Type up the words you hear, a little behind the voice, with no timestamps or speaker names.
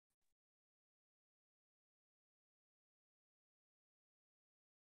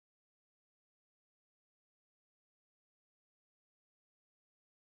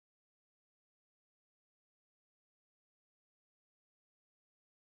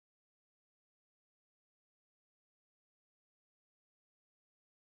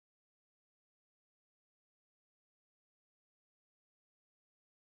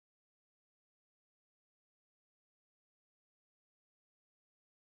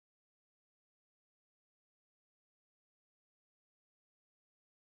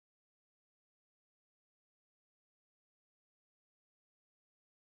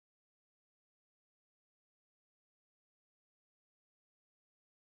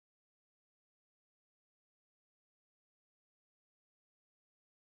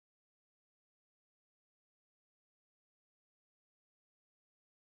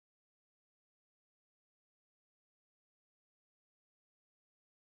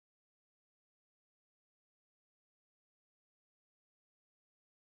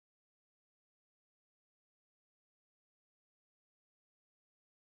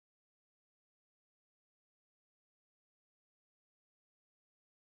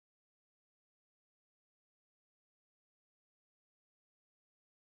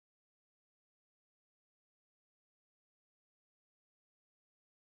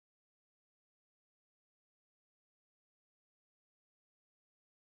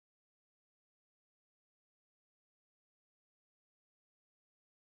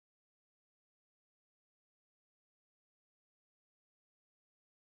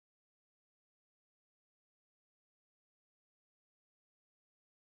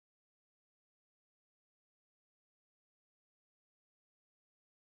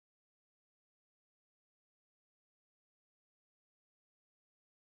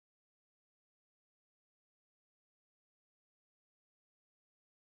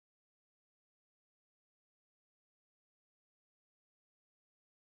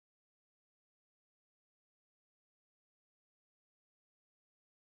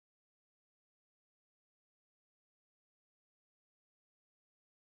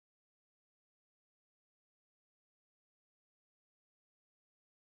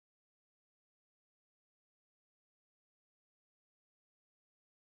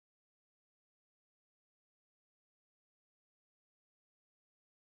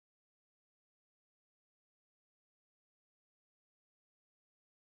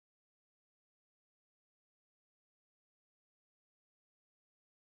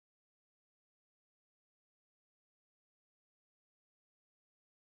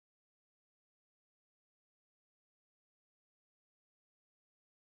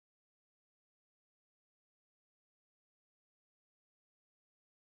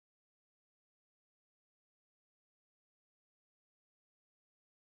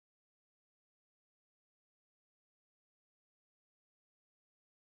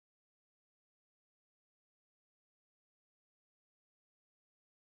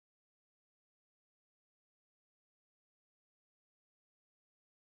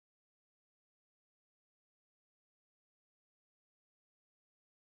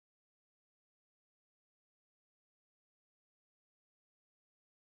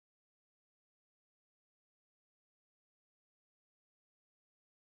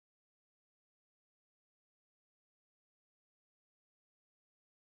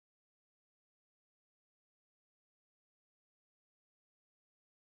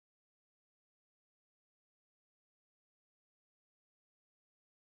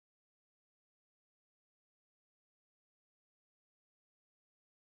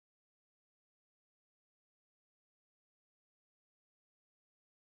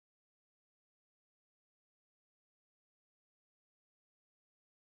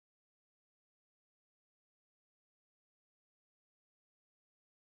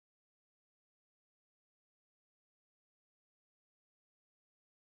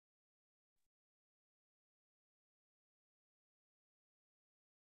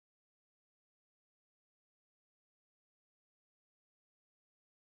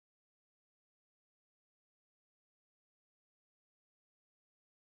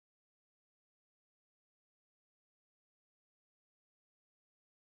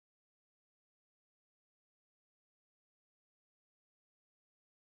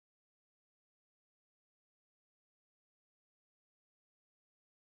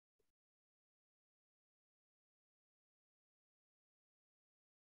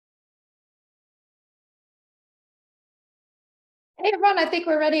Hey everyone, I think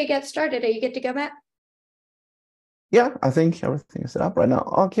we're ready to get started. Are you good to go, Matt? Yeah, I think everything is set up right now.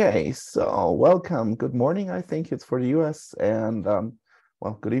 Okay, so welcome. Good morning, I think it's for the US, and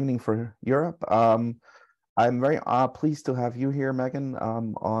well, good evening for Europe. I'm very pleased to have you here, Megan,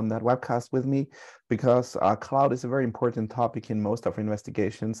 on that webcast with me because cloud is a very important topic in most of our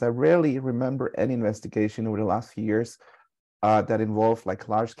investigations. I rarely remember any investigation over the last few years that involved like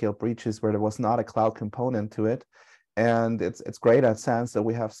large-scale breaches where there was not a cloud component to it. And it's great at SANS that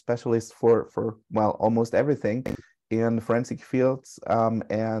we have specialists for well almost everything in forensic fields.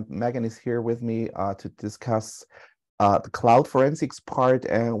 And Megan is here with me to discuss the cloud forensics part,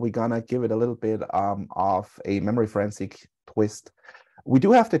 and we're gonna give it a little bit of a memory forensic twist. We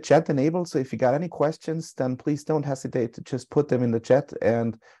do have the chat enabled, so if you got any questions, then please don't hesitate to just put them in the chat,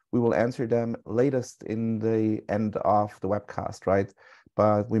 and we will answer them latest in the end of the webcast, right?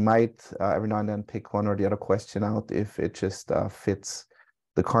 But we might every now and then pick one or the other question out if it just fits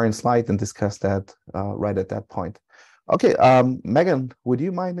the current slide and discuss that right at that point. Okay, Megan, would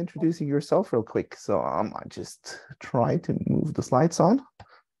you mind introducing yourself real quick? So I just try to move the slides on.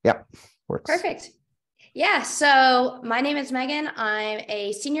 Yeah, works. Perfect. Yeah, so my name is Megan. I'm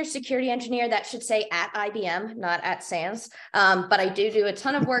a senior security engineer, that should say at IBM, not at SANS. But I do a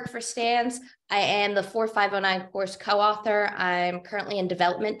ton of work for SANS. I am the 4509 course co-author. I'm currently in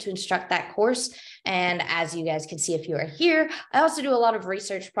development to instruct that course. And as you guys can see if you are here, I also do a lot of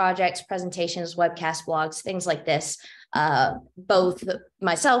research projects, presentations, webcast blogs, things like this, both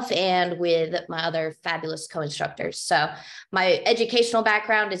myself and with my other fabulous co-instructors. So my educational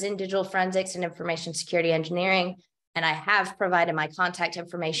background is in digital forensics and information security engineering, and I have provided my contact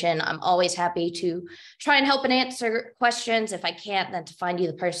information. I'm always happy to try and help and answer questions. If I can't, then to find you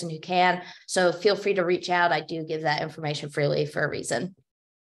the person who can. So feel free to reach out. I do give that information freely for a reason.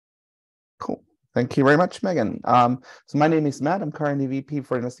 Cool. Thank you very much, Megan. So my name is Matt. I'm currently VP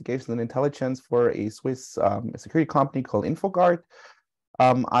for Investigations and Intelligence for a Swiss security company called InfoGuard.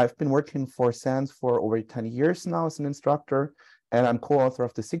 I've been working for SANS for over 10 years now as an instructor, and I'm co-author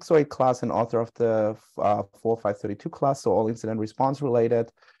of the 608 class and author of the 4532 class, so all incident response related.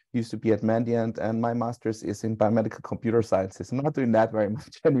 Used to be at Mandiant, and my master's is in biomedical computer sciences. I'm not doing that very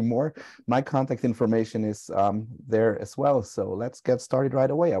much anymore. My contact information is there as well. So let's get started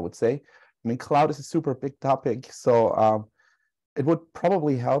right away, I would say. I mean, cloud is a super big topic, so it would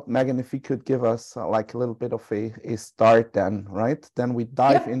probably help, Megan, if you could give us like a little bit of a start then, right? Then we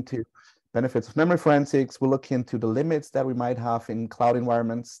dive Yep. into benefits of memory forensics. We'll look into the limits that we might have in cloud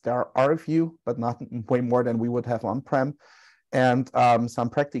environments. There are a few, but not way more than we would have on-prem. And some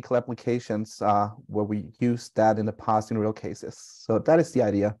practical applications where we used that in the past in real cases. So that is the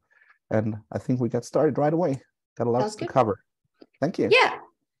idea. And I think we get started right away. Got a lot Sounds to good. cover. Thank you. Yeah.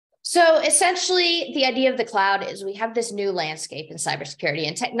 So essentially, the idea of the cloud is we have this new landscape in cybersecurity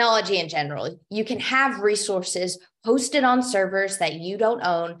and technology in general. You can have resources hosted on servers that you don't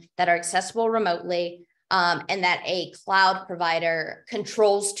own that are accessible remotely, and that a cloud provider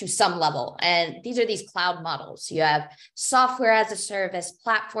controls to some level. And these are these cloud models. You have software as a service,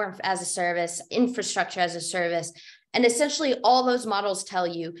 platform as a service, infrastructure as a service. And essentially, all those models tell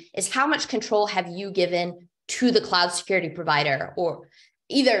you is how much control have you given to the cloud security provider, or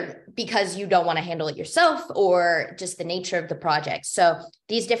either because you don't want to handle it yourself or just the nature of the project. So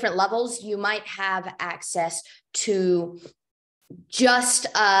these different levels, you might have access to just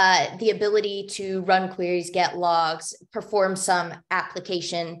the ability to run queries, get logs, perform some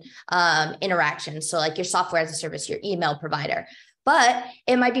application interactions. So like your software as a service, your email provider. But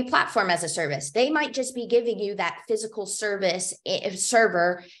it might be platform as a service. They might just be giving you that physical service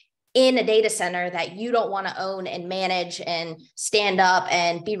server in a data center that you don't want to own and manage and stand up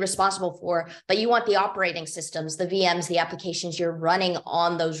and be responsible for, but you want the operating systems, the VMs, the applications you're running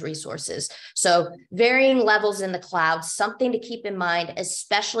on those resources. So varying levels in the cloud, something to keep in mind,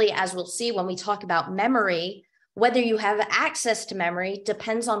 especially as we'll see when we talk about memory. Whether you have access to memory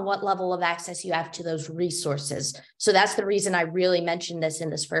depends on what level of access you have to those resources. So that's the reason I really mentioned this in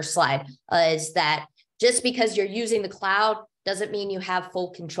this first slide, is that just because you're using the cloud doesn't mean you have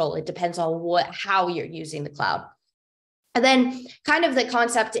full control. It depends on how you're using the cloud. And then kind of the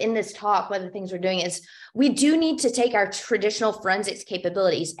concept in this talk, one of the things we're doing is we do need to take our traditional forensics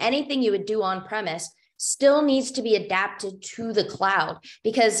capabilities. Anything you would do on premise still needs to be adapted to the cloud,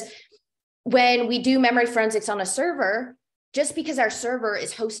 because when we do memory forensics on a server, just because our server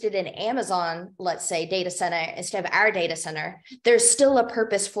is hosted in Amazon, let's say, data center instead of our data center, there's still a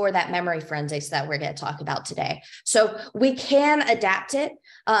purpose for that memory forensics that we're going to talk about today. So we can adapt it.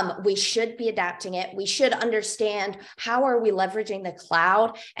 We should be adapting it. We should understand how are we leveraging the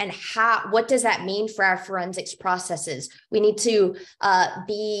cloud and what does that mean for our forensics processes. We need to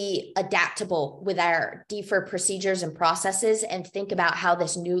be adaptable with our DFIR procedures and processes and think about how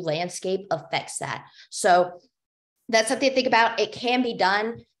this new landscape affects that. So that's something to think about. It can be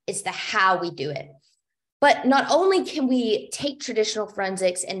done. It's the how we do it. But not only can we take traditional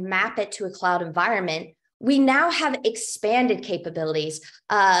forensics and map it to a cloud environment, we now have expanded capabilities.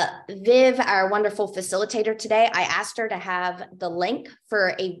 Viv, our wonderful facilitator today, I asked her to have the link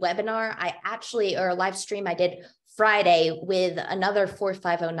for a webinar or a live stream I did Friday with another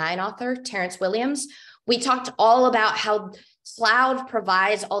 4509 author, Terrence Williams. We talked all about how cloud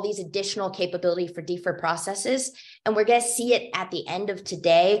provides all these additional capability for DFIR processes. And we're going to see it at the end of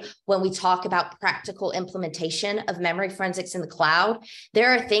today when we talk about practical implementation of memory forensics in the cloud.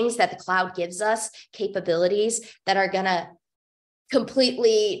 There are things that the cloud gives us, capabilities that are going to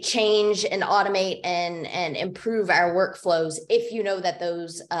completely change and automate and improve our workflows if you know that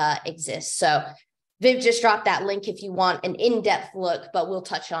those exist. So Viv just dropped that link if you want an in-depth look, but we'll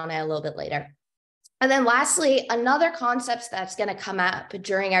touch on it a little bit later. And then lastly, another concept that's going to come up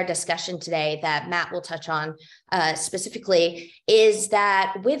during our discussion today that Matt will touch on specifically is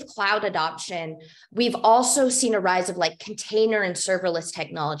that with cloud adoption, we've also seen a rise of like container and serverless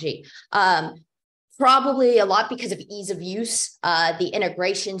technology. Probably a lot because of ease of use, the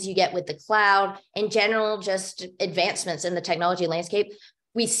integrations you get with the cloud, in general, just advancements in the technology landscape.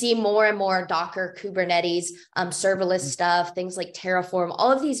 We see more and more Docker, Kubernetes, serverless stuff, things like Terraform, all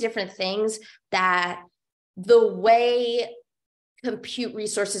of these different things that the way compute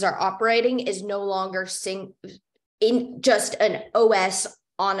resources are operating is no longer in just an OS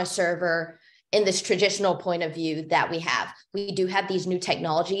on a server in this traditional point of view that we have. We do have these new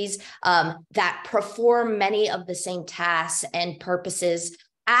technologies that perform many of the same tasks and purposes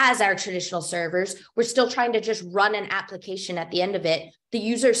as our traditional servers. We're still trying to just run an application at the end of it. The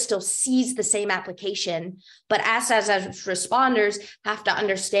user still sees the same application, but us as responders have to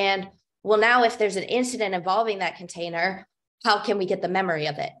understand, well, now if there's an incident involving that container, how can we get the memory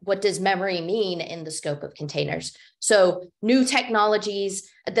of it? What does memory mean in the scope of containers? So new technologies,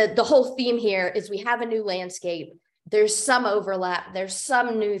 the whole theme here is we have a new landscape. There's some overlap, there's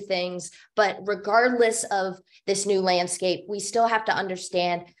some new things, but regardless of this new landscape, we still have to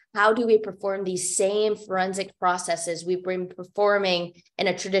understand how do we perform these same forensic processes we've been performing in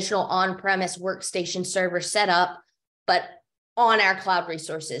a traditional on-premise workstation server setup, but on our cloud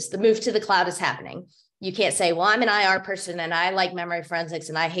resources. The move to the cloud is happening. You can't say, well, I'm an IR person and I like memory forensics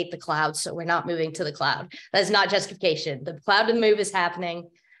and I hate the cloud, so we're not moving to the cloud. That's not justification. The cloud move is happening.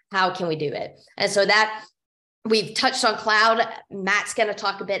 How can we do it? And so that we've touched on cloud. Matt's going to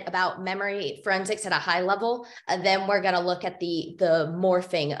talk a bit about memory forensics at a high level, and then we're going to look at the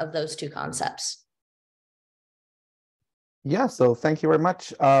morphing of those two concepts. Yeah, so thank you very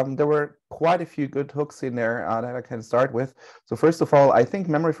much. There were quite a few good hooks in there that I can start with. So first of all, I think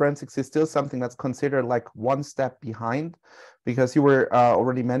memory forensics is still something that's considered like one step behind, because you were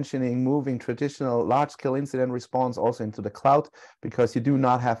already mentioning moving traditional large-scale incident response also into the cloud, because you do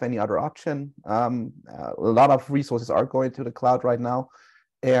not have any other option. A lot of resources are going to the cloud right now.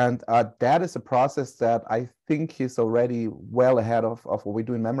 And that is a process that I think is already well ahead of what we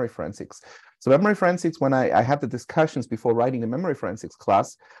do in memory forensics. So memory forensics, when I had the discussions before writing the memory forensics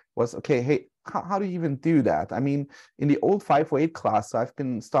class, was, okay, hey, how do you even do that? I mean, in the old 508 class, so I've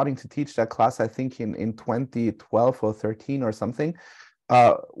been starting to teach that class, I think in 2012 or 13 or something,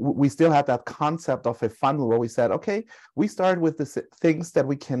 we still had that concept of a funnel where we said, okay, we start with the things that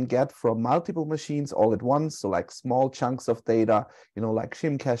we can get from multiple machines all at once. So like small chunks of data, like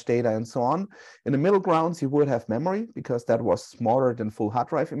shim cache data and so on. In the middle grounds, you would have memory because that was smaller than full hard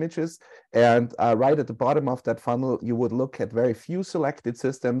drive images. And right at the bottom of that funnel, you would look at very few selected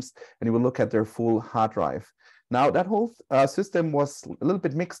systems and you would look at their full hard drive. Now that whole system was a little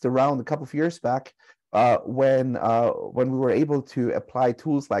bit mixed around a couple of years back, when we were able to apply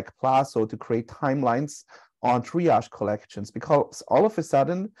tools like Plaso to create timelines on triage collections, because all of a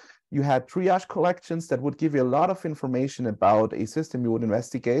sudden you had triage collections that would give you a lot of information about a system you would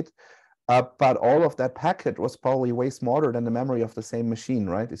investigate, but all of that packet was probably way smaller than the memory of the same machine,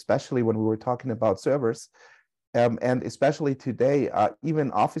 right? Especially when we were talking about servers. And especially today,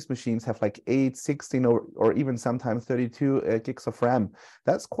 even office machines have like 8, 16, or even sometimes 32 gigs of RAM.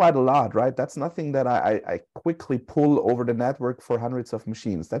 That's quite a lot, right? That's nothing that I quickly pull over the network for hundreds of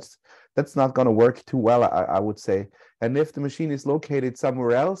machines. That's not going to work too well, I would say. And if the machine is located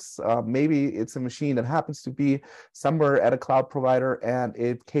somewhere else, maybe it's a machine that happens to be somewhere at a cloud provider and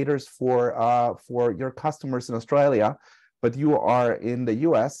it caters for your customers in Australia, but you are in the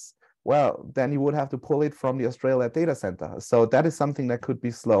US. Well, then you would have to pull it from the Australia data center. So that is something that could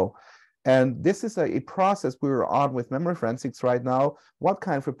be slow. And this is a process we're on with memory forensics right now. What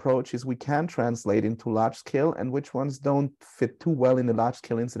kind of approaches we can translate into large scale and which ones don't fit too well in the large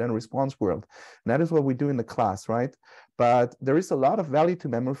scale incident response world. And that is what we do in the class, right? But there is a lot of value to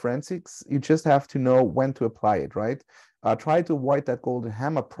memory forensics. You just have to know when to apply it, right? Try to avoid that golden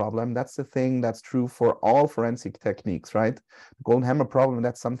hammer problem. That's the thing that's true for all forensic techniques, right? The golden hammer problem,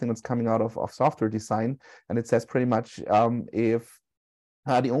 that's something that's coming out of software design. And it says pretty much if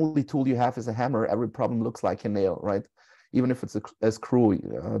the only tool you have is a hammer, every problem looks like a nail, right? Even if it's a screw,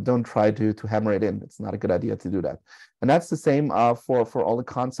 don't try to hammer it in. It's not a good idea to do that. And that's the same for all the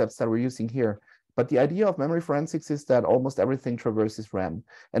concepts that we're using here. But the idea of memory forensics is that almost everything traverses RAM.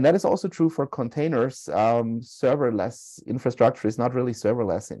 And that is also true for containers. Serverless infrastructure is not really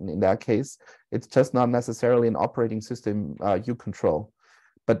serverless in that case. It's just not necessarily an operating system you control.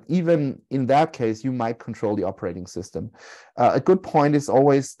 But even in that case, you might control the operating system. A good point is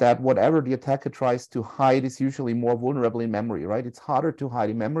always that whatever the attacker tries to hide is usually more vulnerable in memory, right? It's harder to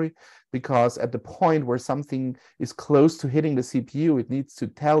hide in memory because at the point where something is close to hitting the CPU, it needs to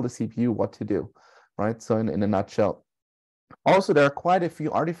tell the CPU what to do, right? So in a nutshell. Also, there are quite a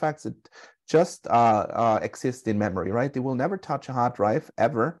few artifacts that just exist in memory, right? They will never touch a hard drive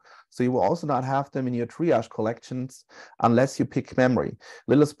ever. So you will also not have them in your triage collections unless you pick memory.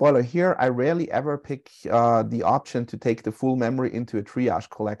 Little spoiler here, I rarely ever pick the option to take the full memory into a triage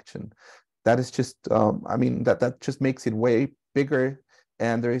collection. That is just, I mean, that just makes it way bigger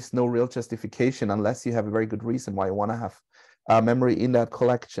and there is no real justification unless you have a very good reason why you want to have memory in that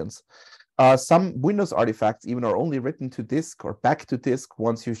collections. Some Windows artifacts even are only written to disk or back to disk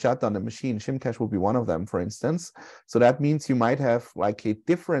once you shut down the machine. Shimcache will be one of them, for instance. So that means you might have like a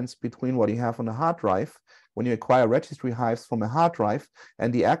difference between what you have on a hard drive when you acquire registry hives from a hard drive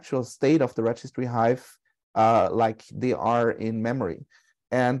and the actual state of the registry hive like they are in memory.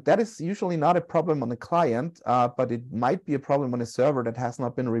 And that is usually not a problem on the client, but it might be a problem on a server that has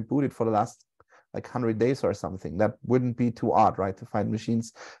not been rebooted for the last like 100 days or something. That wouldn't be too odd, right? To find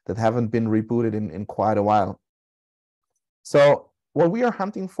machines that haven't been rebooted in quite a while. So what we are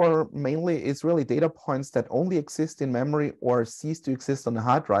hunting for mainly is really data points that only exist in memory or cease to exist on the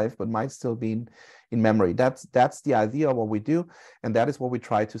hard drive, but might still be in memory. That's the idea of what we do, and that is what we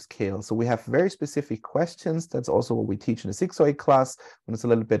try to scale. So we have very specific questions. That's also what we teach in the 608 class, when it's a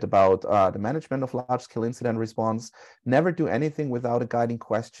little bit about the management of large-scale incident response. Never do anything without a guiding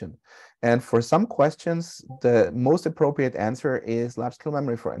question. And for some questions, the most appropriate answer is large-scale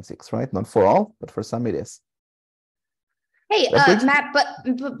memory forensics, right? Not for all, but for some it is. Hey, Matt, but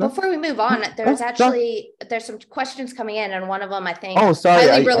before we move on, there's some questions coming in, and one of them I think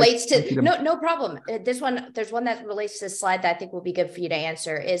highly relates to no problem. There's one that relates to this slide that I think will be good for you to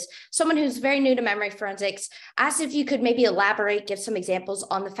answer. Is someone who's very new to memory forensics asked if you could maybe elaborate, give some examples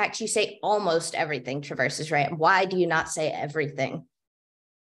on the fact you say almost everything traverses RAM. Why do you not say everything?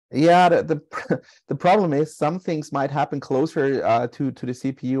 Yeah, the problem is some things might happen closer to the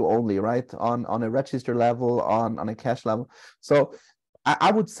CPU only, right? On a register level, on a cache level. So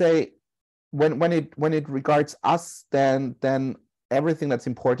I would say when it regards us, then everything that's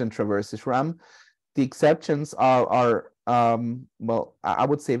important traverses RAM. The exceptions are well, I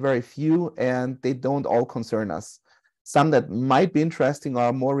would say very few, and they don't all concern us. Some that might be interesting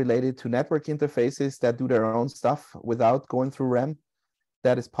are more related to network interfaces that do their own stuff without going through RAM.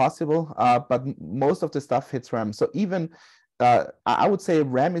 That is possible, but most of the stuff hits RAM. So even I would say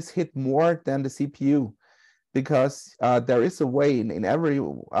RAM is hit more than the CPU because there is a way in every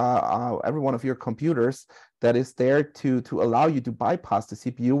one of your computers that is there to allow you to bypass the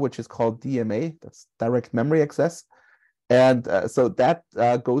CPU, which is called DMA, that's direct memory access. And so that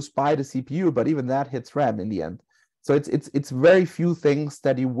goes by the CPU, but even that hits RAM in the end. So it's very few things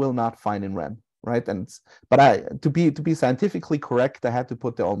that you will not find in RAM. Right, but to be scientifically correct, I had to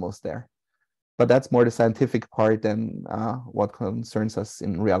put the almost there, but that's more the scientific part than what concerns us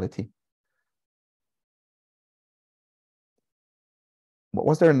in reality.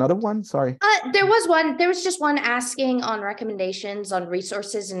 Was there another one? Sorry. There was just one asking on recommendations on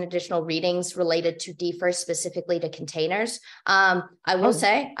resources and additional readings related to DFIR, specifically to containers. I will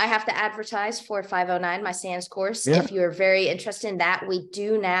say I have to advertise for 509, my SANS course. Yeah. If you're very interested in that, we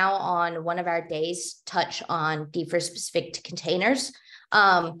do now on one of our days touch on DFIR specific to containers.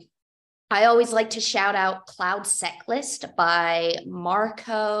 I always like to shout out Cloud Seclist by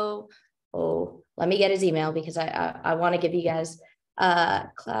Marco. Oh, let me get his email because I want to give you guys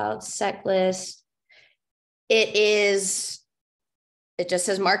Cloud Seclist. It just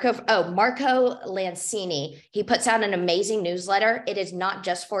says Marco Lancini. He puts out an amazing newsletter. It is not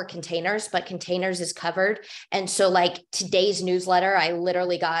just for containers, but containers is covered. And so like today's newsletter, I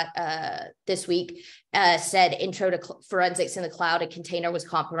literally got this week said intro to forensics in the cloud, a container was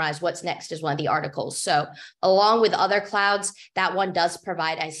compromised. What's next is one of the articles. So along with other clouds, that one does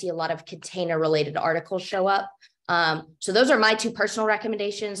provide, I see a lot of container related articles show up. So those are my two personal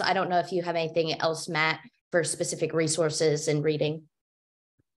recommendations. I don't know if you have anything else, Matt, for specific resources and reading.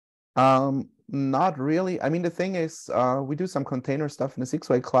 Not really. I mean, the thing is, we do some container stuff in the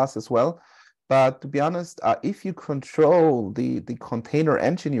 6-way class as well. But to be honest, if you control the container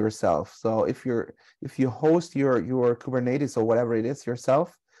engine yourself, so if you host your Kubernetes or whatever it is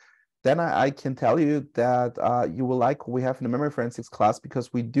yourself, then I can tell you that you will like what we have in the memory forensics class,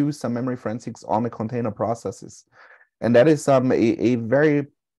 because we do some memory forensics on the container processes. And that is a very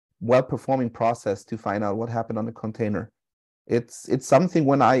well-performing process to find out what happened on the container. It's something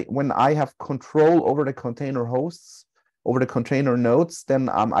when I have control over the container hosts, over the container nodes, then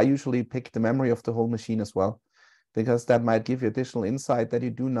I usually pick the memory of the whole machine as well, because that might give you additional insight that you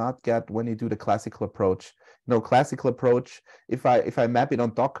do not get when you do the classical approach. Classical approach, if I map it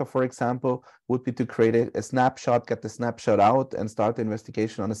on Docker, for example, would be to create a snapshot, get the snapshot out, and start the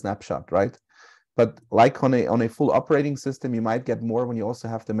investigation on a snapshot, right? But like on a full operating system, you might get more when you also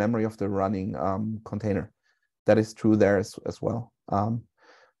have the memory of the running container. That is true there as well.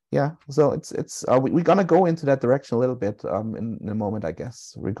 Yeah, so we're gonna go into that direction a little bit in a moment, I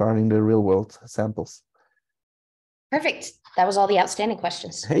guess, regarding the real world samples. Perfect. That was all the outstanding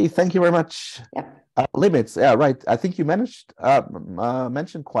questions. Hey, thank you very much. Yep. Limits, yeah, right. I think you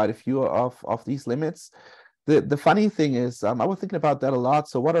mentioned quite a few of these limits. The funny thing is, I was thinking about that a lot.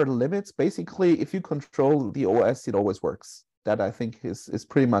 So what are the limits? Basically, if you control the OS, it always works. That I think is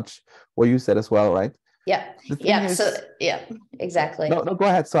pretty much what you said as well, right? Yeah. Yeah. So yeah, exactly. No, go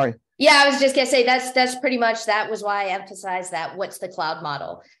ahead. Sorry. Yeah, I was just gonna say that's pretty much, that was why I emphasized that. What's the cloud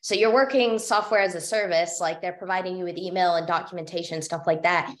model? So you're working software as a service, like they're providing you with email and documentation, stuff like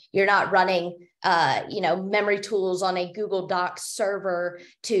that. You're not running memory tools on a Google Docs server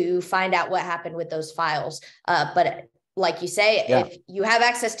to find out what happened with those files. But like you say, if you have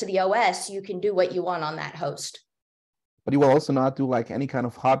access to the OS, you can do what you want on that host. But you will also not do like any kind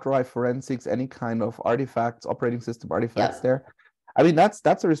of hard drive forensics, any kind of artifacts, operating system artifacts there. I mean,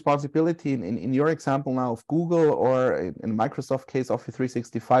 that's a responsibility in your example now of Google, or in Microsoft case, Office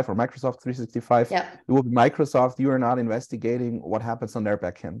 365 or Microsoft 365. It will be Microsoft. You are not investigating what happens on their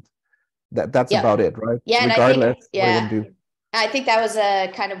backend. That's about it, right? Yeah, regardless what you want to do. I think that was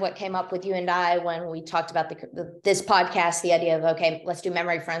kind of what came up with you and I when we talked about this podcast, the idea of, okay, let's do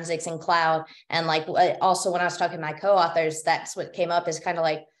memory forensics in cloud. And like, also when I was talking to my co-authors, that's what came up, is kind of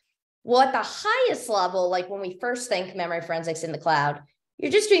like, well, at the highest level, like when we first think memory forensics in the cloud,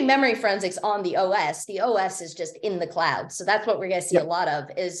 you're just doing memory forensics on the OS. The OS is just in the cloud. So that's what we're going to see a lot of,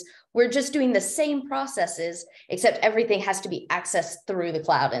 is we're just doing the same processes, except everything has to be accessed through the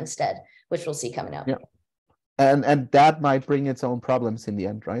cloud instead, which we'll see coming up. Yeah. And that might bring its own problems in the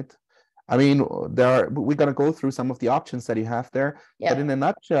end, right? I mean, we're going to go through some of the options that you have there, but in a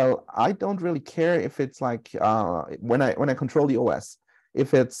nutshell, I don't really care if it's like when I control the OS,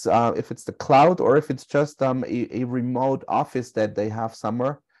 if it's the cloud or if it's just a remote office that they have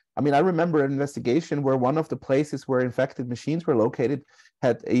somewhere. I mean, I remember an investigation where one of the places where infected machines were located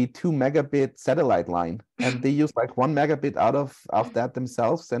had a 2 megabit satellite line, and they used like 1 megabit out of that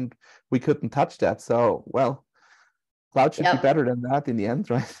themselves, and we couldn't touch that. So, well, cloud should be better than that in the end,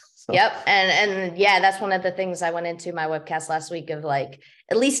 right? So. And yeah, that's one of the things I went into my webcast last week of, like,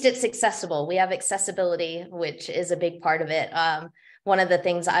 at least it's accessible. We have accessibility, which is a big part of it. One of the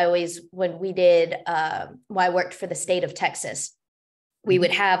things I always, when I worked for the state of Texas, we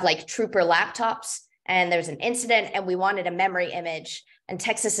would have like trooper laptops, and there's an incident and we wanted a memory image, and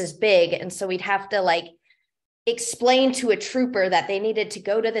Texas is big. And so we'd have to like explain to a trooper that they needed to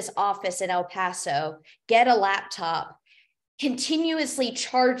go to this office in El Paso, get a laptop, continuously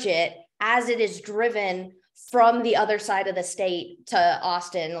charge it as it is driven from the other side of the state to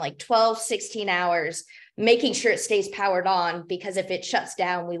Austin, like 12, 16 hours, making sure it stays powered on, because if it shuts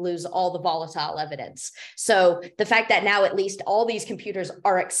down, we lose all the volatile evidence. So the fact that now at least all these computers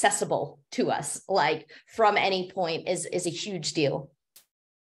are accessible to us, like from any point, is a huge deal.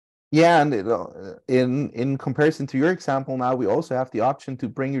 Yeah, and in comparison to your example, now we also have the option to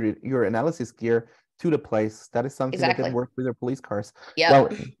bring your analysis gear to the place. That is something that didn't work with your police cars. Yeah, well,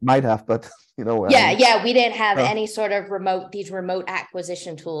 it might have, but yeah, we didn't have any sort of remote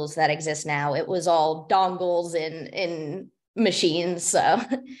acquisition tools that exist now. It was all dongles in machines. So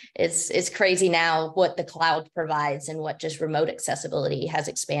it's crazy now what the cloud provides and what just remote accessibility has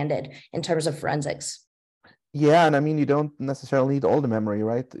expanded in terms of forensics. Yeah, and I mean, you don't necessarily need all the memory,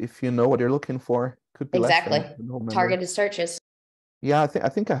 right? If you know what you're looking for, could be exactly less than the whole memory. Targeted searches. Yeah, I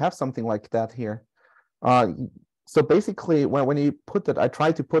think I have something like that here. So basically, when you put that, I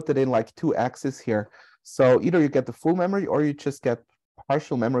try to put it in like two axes here. So either you get the full memory or you just get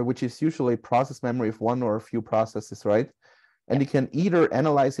partial memory, which is usually process memory of one or a few processes, right? And you can either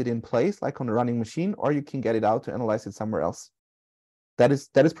analyze it in place, like on a running machine, or you can get it out to analyze it somewhere else. That is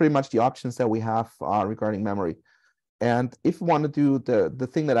pretty much the options that we have regarding memory. And if you want to do the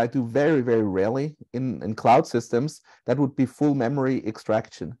thing that I do very, very rarely in cloud systems, that would be full memory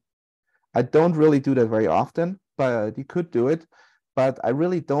extraction. I don't really do that very often, but you could do it. But I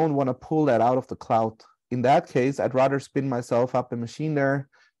really don't want to pull that out of the cloud. In that case, I'd rather spin myself up a machine there,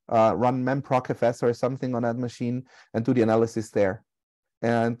 run memprocfs or something on that machine, and do the analysis there.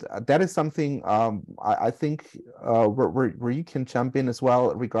 And that is something I think where you can jump in as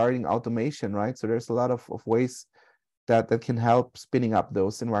well regarding automation, right? So there's a lot of ways that can help spinning up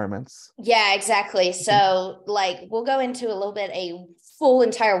those environments. Yeah, exactly. So like we'll go into a little bit a full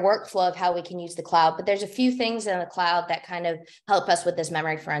entire workflow of how we can use the cloud, but there's a few things in the cloud that kind of help us with this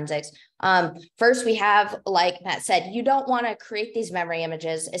memory forensics. First, we have, like Matt said, you don't want to create these memory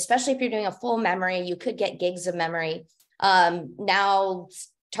images, especially if you're doing a full memory. You could get gigs of memory. Now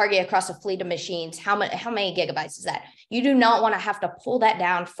target across a fleet of machines. How many gigabytes is that? You do not want to have to pull that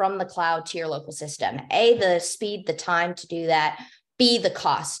down from the cloud to your local system. A, the speed, the time to do that. B, the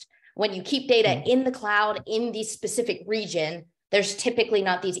cost. When you keep data in the cloud in the specific region, there's typically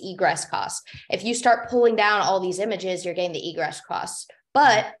not these egress costs. If you start pulling down all these images, you're getting the egress costs.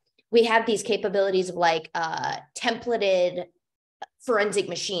 But we have these capabilities of like templated forensic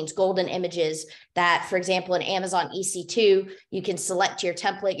machines, golden images that, for example, in Amazon EC2, you can select your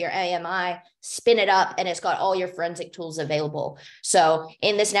template, your AMI, spin it up, and it's got all your forensic tools available. So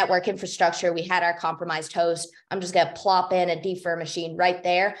in this network infrastructure, we had our compromised host. I'm just going to plop in a defer machine right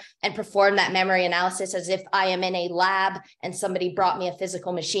there and perform that memory analysis as if I am in a lab and somebody brought me a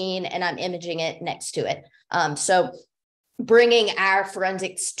physical machine and I'm imaging it next to it. So bringing our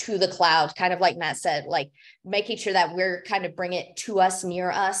forensics to the cloud, kind of like Matt said, like making sure that we're kind of bring it to us,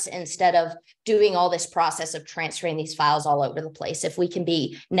 near us, instead of doing all this process of transferring these files all over the place. If we can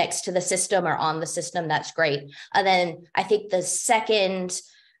be next to the system or on the system, that's great. And then I think the second,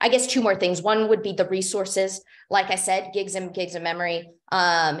 I guess two more things. One would be the resources. Like I said, gigs and memory.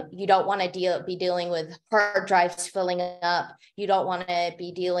 You don't want to be dealing with hard drives filling up. You don't want to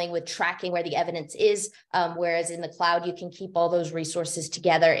be dealing with tracking where the evidence is. Whereas in the cloud, you can keep all those resources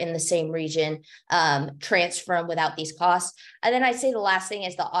together in the same region, transfer them without these costs. And then I'd say the last thing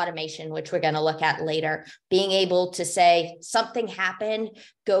is the automation, which we're going to look at later. Being able to say something happened,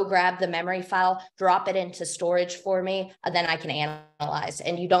 go grab the memory file, drop it into storage for me, and then I can analyze.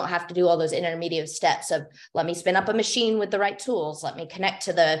 And you don't have to do all those intermediate steps of let me spin up a machine with the right tools. Let me connect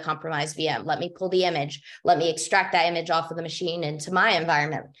to the compromised VM. Let me pull the image. Let me extract that image off of the machine into my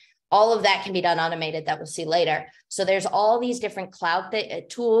environment. All of that can be done automated, that we'll see later. So there's all these different cloud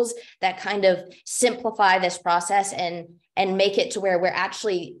tools that kind of simplify this process and make it to where we're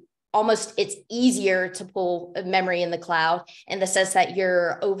actually almost, it's easier to pull a memory in the cloud in the sense that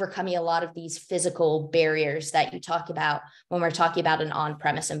you're overcoming a lot of these physical barriers that you talk about when we're talking about an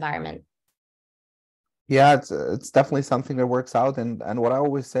on-premise environment. Yeah, it's definitely something that works out. And what I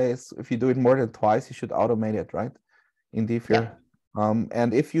always say is if you do it more than twice, you should automate it, right? In DFIR. Yeah.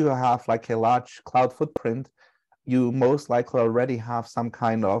 And if you have like a large cloud footprint, you most likely already have some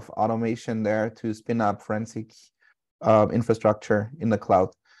kind of automation there to spin up forensic infrastructure in the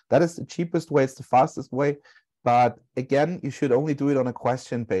cloud. That is the cheapest way, it's the fastest way. But again, you should only do it on a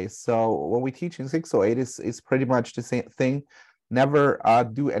question base. So what we teach in 608 is pretty much the same thing. Never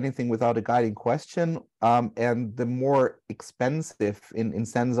do anything without a guiding question. And the more expensive in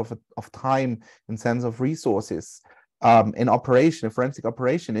sense of time, in sense of resources, in operation, a forensic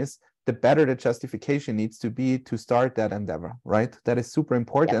operation is, the better the justification needs to be to start that endeavor, right? That is super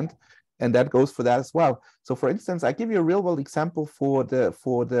important. and that goes for that as well. So for instance, I give you a real world example for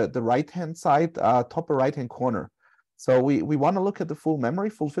the right-hand side, top right-hand corner. So we want to look at the full memory,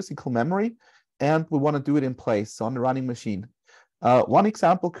 full physical memory, and we want to do it in place, so on the running machine. One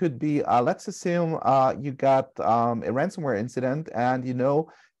example could be, let's assume you got a ransomware incident, and you know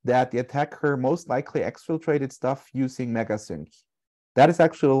that the attacker most likely exfiltrated stuff using megasync. That is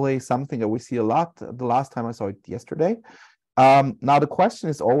actually something that we see a lot. The last time I saw it yesterday. Now the question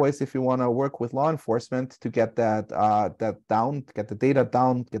is always, if you want to work with law enforcement to get that down, to get the data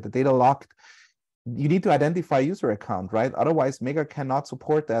down, get the data locked, you need to identify user account, right? Otherwise, Mega cannot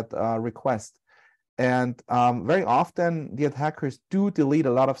support that request. And very often the attackers do delete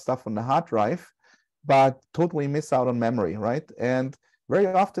a lot of stuff on the hard drive, but totally miss out on memory, right? And very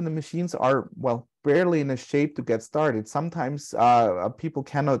often the machines are, well, barely in a shape to get started. Sometimes people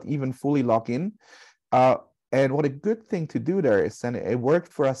cannot even fully log in. And what a good thing to do there is, and it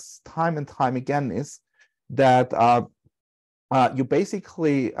worked for us time and time again, is that you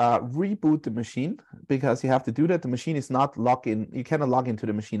basically reboot the machine, because you have to do that. The machine is not logged in. You cannot log into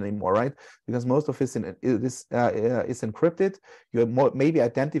the machine anymore, right? Because most of it is encrypted. You maybe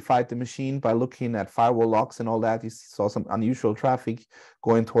identified the machine by looking at firewall logs and all that. You saw some unusual traffic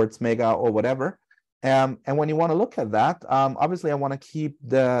going towards Mega or whatever. And when you want to look at that, obviously I want to keep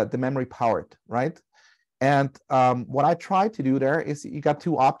the memory powered, right? And what I try to do there is, you got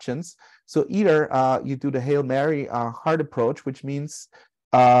two options. So either you do the Hail Mary hard approach, which means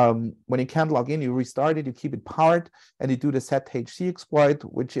when you can't log in, you restart it, you keep it powered, and you do the sethc exploit,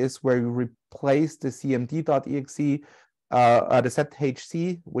 which is where you replace the cmd.exe, the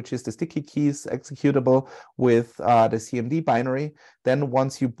sethc, which is the sticky keys executable, with the CMD binary. Then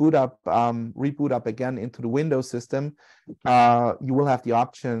once you boot up, reboot up again into the Windows system, you will have the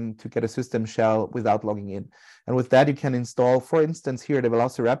option to get a system shell without logging in. And with that, you can install, for instance, here the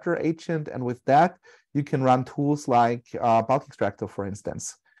Velociraptor agent. And with that, you can run tools like bulk extractor, for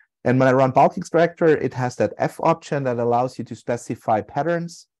instance. And when I run bulk extractor, it has that F option that allows you to specify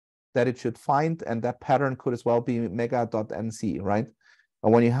patterns that it should find, and that pattern could as well be mega.nc, right?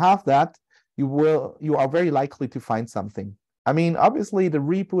 And when you have that, you are very likely to find something. I mean, obviously the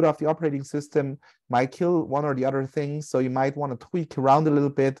reboot of the operating system might kill one or the other things, so you might want to tweak around a little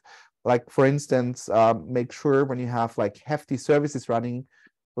bit. Like for instance, make sure when you have like hefty services running,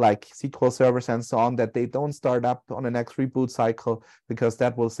 like SQL servers and so on, that they don't start up on the next reboot cycle, because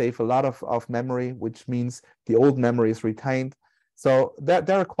that will save a lot of memory, which means the old memory is retained. So there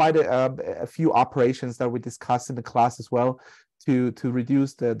are quite a few operations that we discussed in the class as well to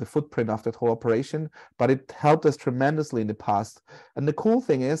reduce the footprint of that whole operation, but it helped us tremendously in the past. And the cool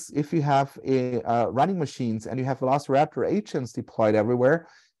thing is, if you have running machines and you have Velociraptor agents deployed everywhere,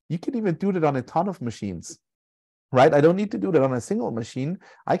 you can even do that on a ton of machines, right? I don't need to do that on a single machine.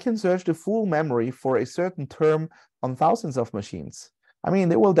 I can search the full memory for a certain term on thousands of machines. I mean,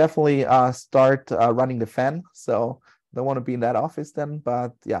 they will definitely start running the fan, so don't want to be in that office then,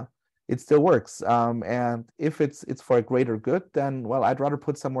 but yeah, it still works. And if it's for a greater good, then, well, I'd rather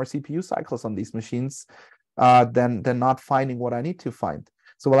put some more CPU cycles on these machines than not finding what I need to find.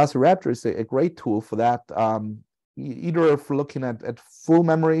 So Velociraptor is a great tool for that. Either for looking at full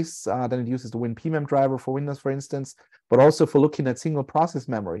memories, then it uses the WinPMem driver for Windows, for instance, but also for looking at single process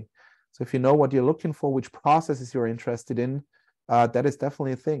memory. So if you know what you're looking for, which processes you're interested in, that is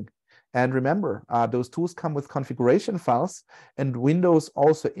definitely a thing. And remember, those tools come with configuration files, and Windows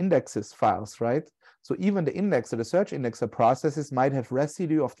also indexes files, right? So even the indexer, the search indexer processes might have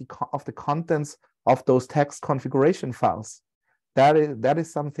residue of the contents of those text configuration files. That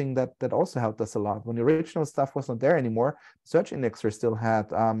is something that also helped us a lot. When the original stuff was not there anymore, search indexer still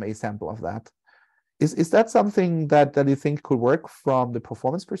had a sample of that. Is that something that you think could work from the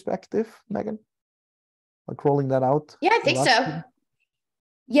performance perspective, Megan? Like rolling that out? Yeah, I think so.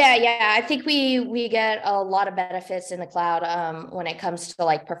 Yeah. I think we get a lot of benefits in the cloud when it comes to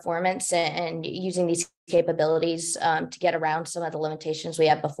like performance and using these capabilities to get around some of the limitations we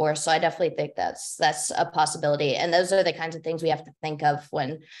had before. So I definitely think that's a possibility. And those are the kinds of things we have to think of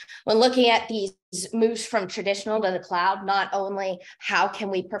when looking at these moves from traditional to the cloud. Not only how can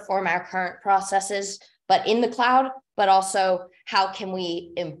we perform our current processes, but in the cloud, but also how can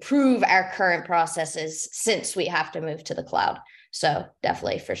we improve our current processes since we have to move to the cloud. So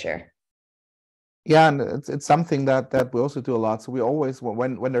definitely, for sure. Yeah, and it's something that we also do a lot. So we always,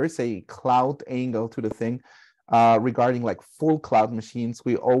 when there is a cloud angle to the thing, regarding like full cloud machines,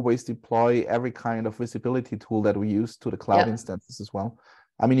 we always deploy every kind of visibility tool that we use to the cloud instances as well.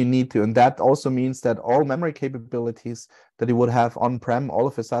 I mean, you need to, and that also means that all memory capabilities that you would have on-prem, all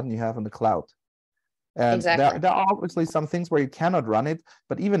of a sudden you have in the cloud. And Exactly. there are obviously some things where you cannot run it,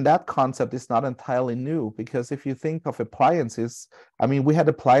 but even that concept is not entirely new, because if you think of appliances, I mean, we had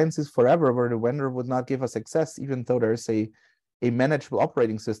appliances forever where the vendor would not give us access, even though there's a manageable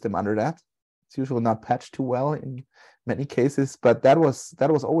operating system under that. It's usually not patched too well in many cases, but that was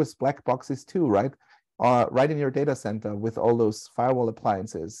always black boxes too, right? Right in your data center with all those firewall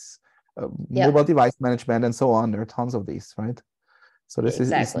appliances, mobile device management, and so on. There are tons of these, right? So this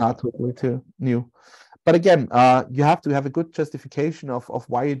is not totally too new. But again, you have to have a good justification of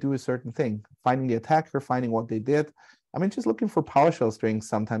why you do a certain thing. Finding the attacker, finding what they did. I mean, just looking for PowerShell strings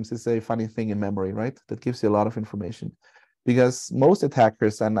sometimes is a funny thing in memory, right? That gives you a lot of information. Because most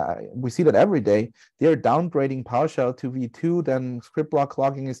attackers, and we see that every day, they are downgrading PowerShell to V2, then script block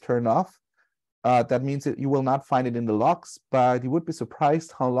logging is turned off. That means that you will not find it in the logs, but you would be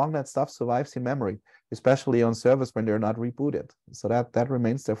surprised how long that stuff survives in memory, especially on servers when they're not rebooted. So that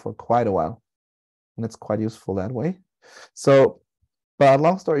remains there for quite a while. And it's quite useful that way. So, but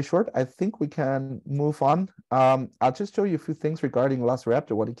long story short, I think we can move on. I'll just show you a few things regarding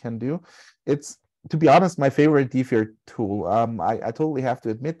Velociraptor, what it can do. It's, to be honest, my favorite DFIR tool. I totally have to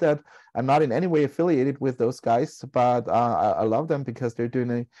admit that. I'm not in any way affiliated with those guys, but I love them because they're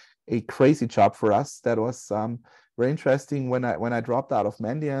doing a crazy job for us. That was very interesting when I dropped out of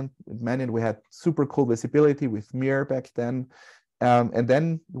Mandiant. With Mandiant, we had super cool visibility with Mir back then. And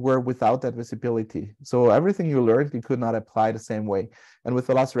then we're without that visibility. So everything you learned, you could not apply the same way. And with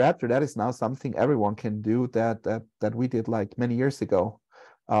Velociraptor, that is now something everyone can do that we did like many years ago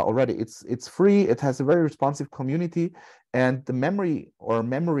already. It's free. It has a very responsive community, and the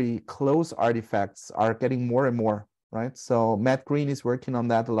memory close artifacts are getting more and more, right? So Matt Green is working on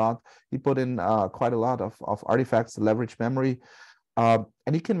that a lot. He put in quite a lot of artifacts to leverage memory. And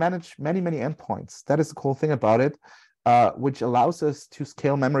you can manage many endpoints. That is the cool thing about it. Which allows us to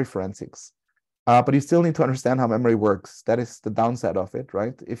scale memory forensics. But you still need to understand how memory works. That is the downside of it,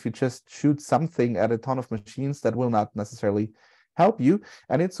 right? If you just shoot something at a ton of machines, that will not necessarily help you.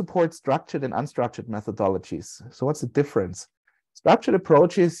 And it supports structured and unstructured methodologies. So what's the difference? Structured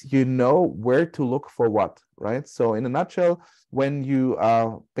approaches, you know where to look for what, right? So in a nutshell, when you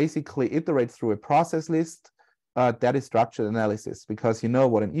basically iterate through a process list, that is structured analysis, because you know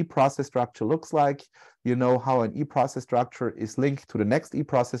what an e-process structure looks like. You know how an e-process structure is linked to the next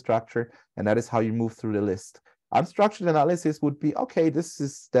e-process structure, and that is how you move through the list. Unstructured analysis would be, okay, this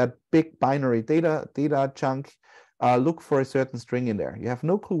is that big binary data chunk. Look for a certain string in there. You have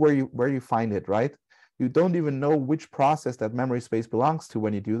no clue where you find it, right? You don't even know which process that memory space belongs to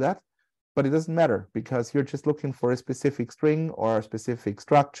when you do that. But it doesn't matter, because you're just looking for a specific string or a specific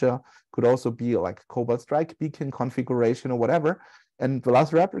structure. Could also be like Cobalt Strike beacon configuration or whatever. And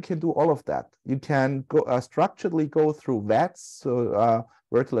Velociraptor can do all of that. You can go structurally go through VADs, so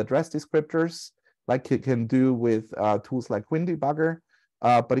virtual address descriptors, like you can do with tools like WinDebugger.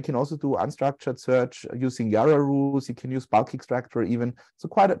 But you can also do unstructured search using Yara rules. You can use bulk extractor even. So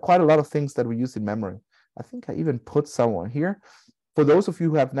quite a lot of things that we use in memory. I think I even put someone here. For those of you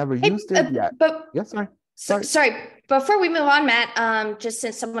who have never used it, sorry. Before we move on, Matt, just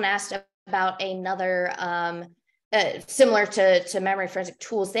since someone asked about another similar to memory forensic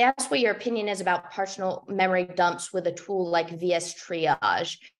tools, they asked what your opinion is about partial memory dumps with a tool like VS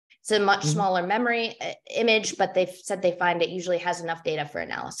Triage. It's a much smaller memory image, but they've said they find it usually has enough data for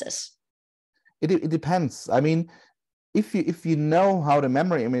analysis. It depends. I mean, if you know how the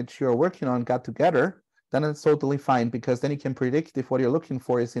memory image you're working on got together, then it's totally fine, because then you can predict if what you're looking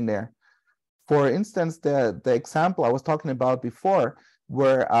for is in there. For instance, the example I was talking about before,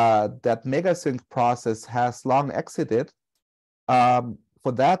 where that megasync process has long exited,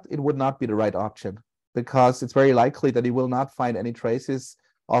 for that, it would not be the right option, because it's very likely that it will not find any traces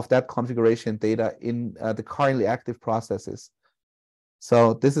of that configuration data in the currently active processes.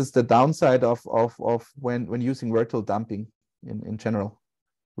 So this is the downside of when using virtual dumping in general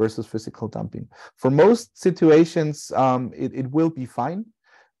versus physical dumping. For most situations, it will be fine.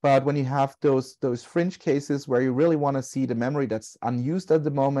 But when you have those fringe cases where you really want to see the memory that's unused at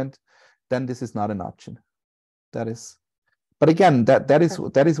the moment, then this is not an option. That is. But again, that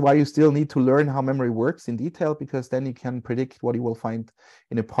is why you still need to learn how memory works in detail, because then you can predict what you will find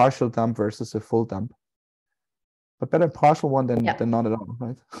in a partial dump versus a full dump. But better partial one than not at all,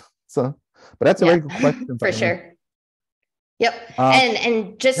 right? So, but that's a very good question. For sure. Yep.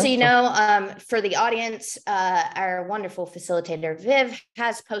 And just so you know, for the audience, our wonderful facilitator, Viv,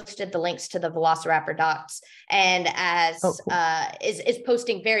 has posted the links to the Velociraptor docs, and is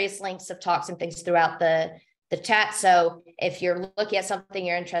posting various links of talks and things throughout the chat. So if you're looking at something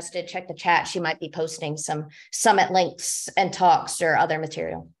you're interested, check the chat. She might be posting some summit links and talks or other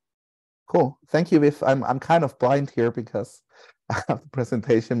material. Cool. Thank you. If I'm kind of blind here because I have the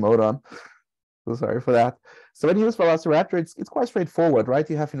presentation mode on. So sorry for that. So when you use Velociraptor, it's quite straightforward, right?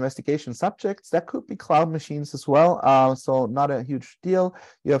 You have investigation subjects. That could be cloud machines as well. So not a huge deal.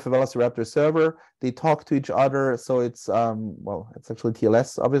 You have a Velociraptor server. They talk to each other. So it's well, it's actually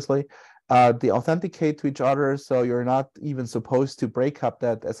TLS, obviously. They authenticate to each other. So you're not even supposed to break up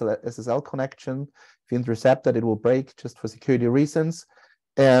that SSL connection. If you intercept that, it will break just for security reasons.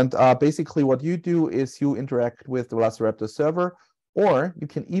 And basically what you do is you interact with the Velociraptor server, or you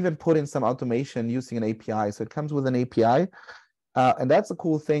can even put in some automation using an API. So it comes with an API. And that's a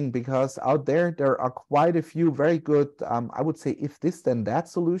cool thing because out there are quite a few very good, I would say, if this then that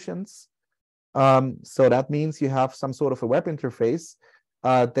solutions. So that means you have some sort of a web interface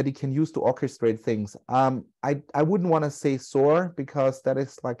that you can use to orchestrate things. I wouldn't want to say SOAR because that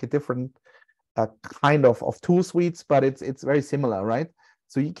is like a different kind of tool suites, but it's very similar, right?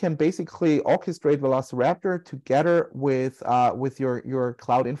 So you can basically orchestrate Velociraptor together with your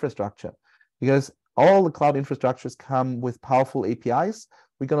cloud infrastructure, because all the cloud infrastructures come with powerful APIs.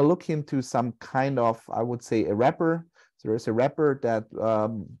 We're going to look into some kind of, I would say, a wrapper. So there's a wrapper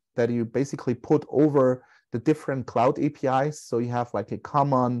that you basically put over the different cloud APIs. So you have like a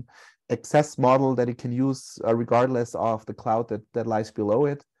common access model that you can use regardless of the cloud that lies below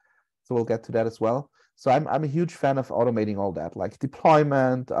it. So we'll get to that as well. So I'm a huge fan of automating all that, like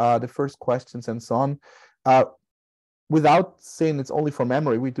deployment, the first questions, and so on. Without saying it's only for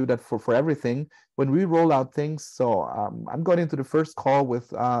memory, we do that for everything. When we roll out things, so I'm going into the first call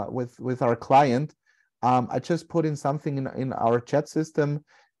with our client. I just put in something in our chat system.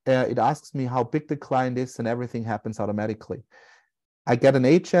 It asks me how big the client is, and everything happens automatically. I get an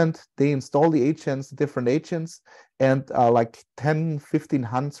agent, they install the agents, different agents, and like 10, 15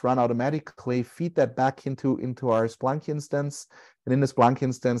 hunts run automatically, feed that back into our Splunk instance. And in the Splunk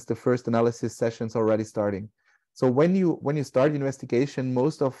instance, the first analysis session's already starting. So when you start the investigation,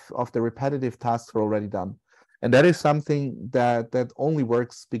 most of the repetitive tasks are already done. And that is something that only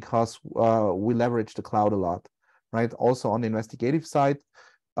works because we leverage the cloud a lot, right? Also on the investigative side.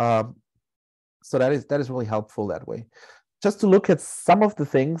 So that is really helpful that way. Just to look at some of the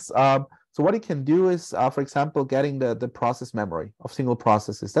things. So what you can do is, for example, getting the process memory of single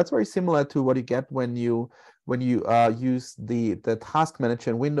processes. That's very similar to what you get when you use the task manager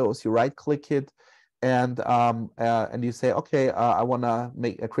in Windows. You right click it and you say, okay, I want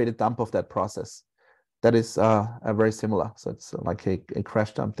to create a dump of that process. That is very similar. So it's like a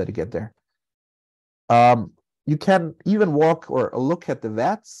crash dump that you get there. You can even walk or look at the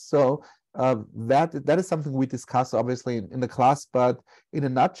VATs. So that is something we discuss obviously in the class, but in a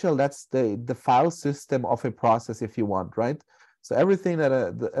nutshell, that's the file system of a process, if you want, right? So everything that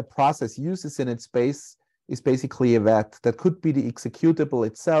a process uses in its base is basically a VAT. That could be the executable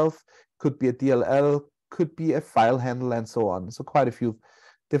itself, could be a DLL, could be a file handle, and so on. So quite a few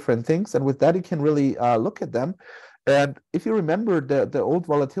different things. And with that, you can really look at them. And if you remember the old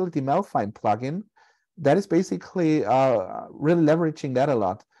volatility malfind plugin, that is basically really leveraging that a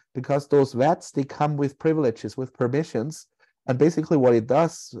lot, because those VATs, they come with privileges, with permissions. And basically what it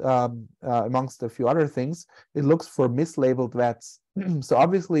does, amongst a few other things, it looks for mislabeled VATs. So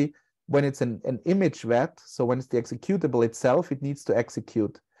obviously, when it's an image VAT, so when it's the executable itself, it needs to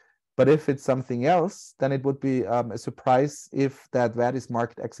execute. But if it's something else, then it would be a surprise if that VAT is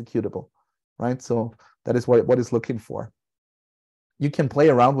marked executable, right? So that is what it's looking for. You can play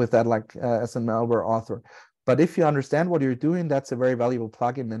around with that like as a malware author. But if you understand what you're doing, that's a very valuable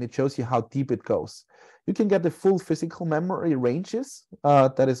plugin, and it shows you how deep it goes. You can get the full physical memory ranges.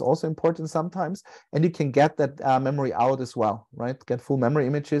 That is also important sometimes. And you can get that memory out as well, right? Get full memory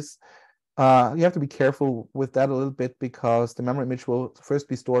images. You have to be careful with that a little bit, because the memory image will first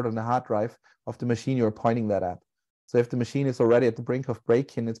be stored on the hard drive of the machine you're pointing that at. So if the machine is already at the brink of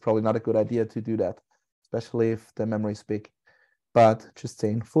break-in, it's probably not a good idea to do that, especially if the memory is big. But just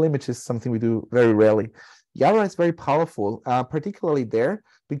saying, full image is something we do very rarely. Yara is very powerful, particularly there,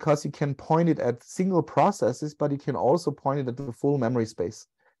 because you can point it at single processes, but you can also point it at the full memory space,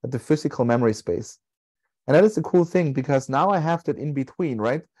 at the physical memory space. And that is a cool thing, because now I have that in between,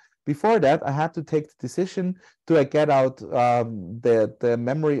 right? Before that, I had to take the decision, do I get out the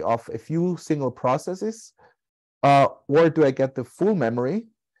memory of a few single processes, or do I get the full memory,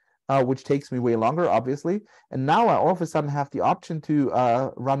 which takes me way longer, obviously. And now I all of a sudden have the option to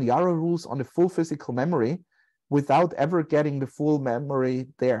run Yara rules on the full physical memory without ever getting the full memory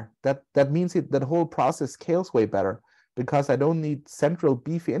there. That means that whole process scales way better, because I don't need central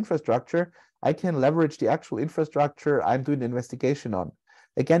beefy infrastructure. I can leverage the actual infrastructure I'm doing the investigation on.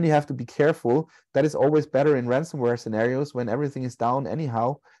 Again, you have to be careful. That is always better in ransomware scenarios when everything is down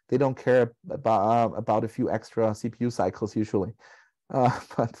anyhow. They don't care about a few extra CPU cycles usually,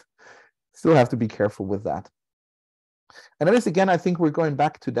 but still have to be careful with that. And that is, again, I think we're going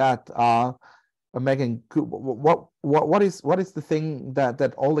back to that. Megan, what is the thing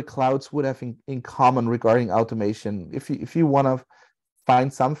that all the clouds would have in common regarding automation? If you want to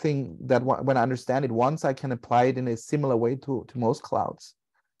find something that when I understand it once, I can apply it in a similar way to most clouds.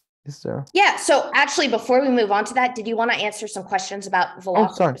 Is there? Yeah. So actually, before we move on to that, did you want to answer some questions about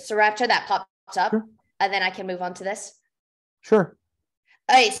Velociraptor that popped up? Sure. And then I can move on to this. Sure.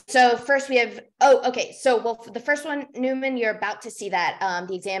 All right, so first we have, okay. So, well, the first one, Newman, you're about to see that,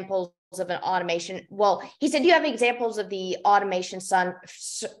 the examples of an automation. Well, he said you have examples of the automation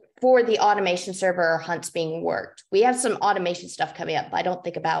for the automation server or hunts being worked. We have some automation stuff coming up, but I don't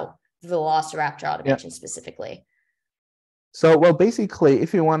think about Velociraptor automation specifically. So, well, basically,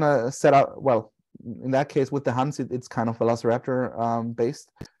 if you want to set up, well, in that case, with the hunts, it's kind of Velociraptor based.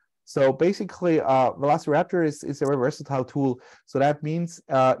 So basically, Velociraptor is a very versatile tool. So that means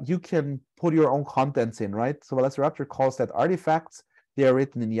you can put your own contents in, right? So Velociraptor calls that artifacts. They are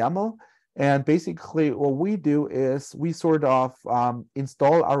written in YAML. And basically, what we do is we sort of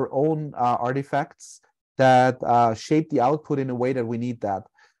install our own artifacts that shape the output in a way that we need that.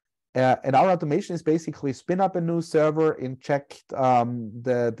 And our automation is basically spin up a new server, inject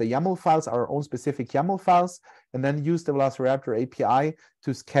the YAML files, our own specific YAML files, and then use the Velociraptor API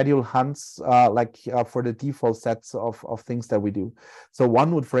to schedule hunts for the default sets of things that we do. So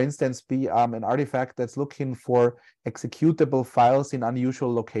one would, for instance, be an artifact that's looking for executable files in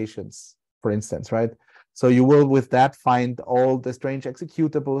unusual locations, for instance, right? So you will, with that, find all the strange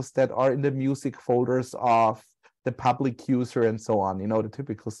executables that are in the music folders of the public user and so on, the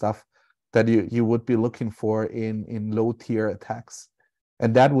typical stuff that you would be looking for in low tier attacks.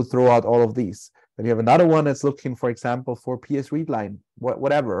 And that would throw out all of these. Then you have another one that's looking, for example, for PS readline,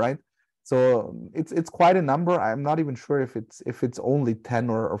 whatever, right? So it's quite a number. I'm not even sure if it's only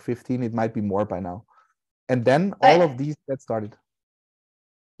 10 or 15. It might be more by now. And then all of these get started.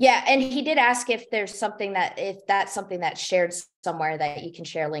 Yeah, and he did ask if that's something that's shared somewhere that you can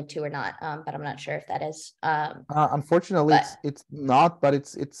share a link to or not, but I'm not sure if that is. Unfortunately, it's not, but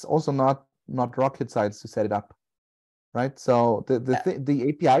it's also not rocket science to set it up, right? So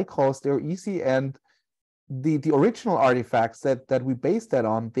the API calls, they're easy, and the original artifacts that we base that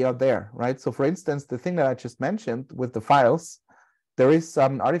on, they are there, right? So for instance, the thing that I just mentioned with the files, there is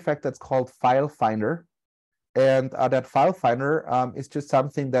an artifact that's called File Finder. And that file finder is just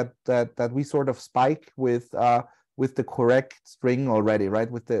something that we sort of spike with the correct string already, right?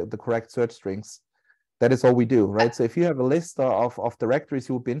 With the correct search strings. That is all we do, right? So if you have a list of directories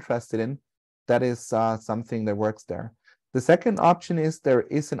you would be interested in, that is something that works there. The second option is there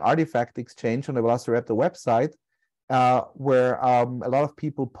is an artifact exchange on the Velociraptor website where a lot of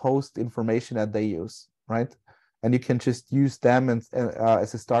people post information that they use, right? And you can just use them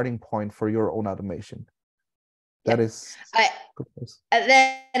as a starting point for your own automation. That is and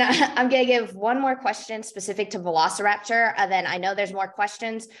then I'm going to give one more question specific to Velociraptor. And then I know there's more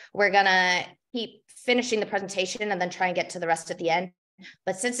questions. We're going to keep finishing the presentation and then try and get to the rest at the end.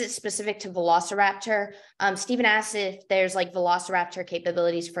 But since it's specific to Velociraptor, Stephen asked if there's like Velociraptor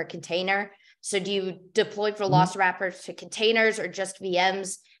capabilities for container. So do you deploy Velociraptor to containers or just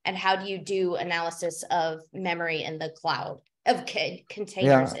VMs? And how do you do analysis of memory in the cloud, of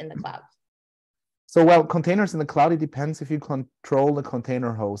containers in the cloud? So, well, containers in the cloud, it depends if you control the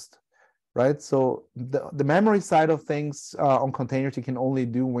container host, right? So the memory side of things on containers, you can only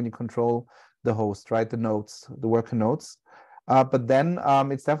do when you control the host, right? The nodes, the worker nodes. But then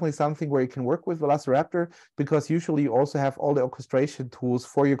it's definitely something where you can work with Velociraptor, because usually you also have all the orchestration tools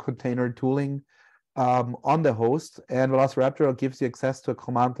for your container tooling on the host, and Velociraptor gives you access to a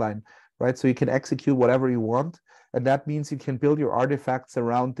command line, right? So you can execute whatever you want. And that means you can build your artifacts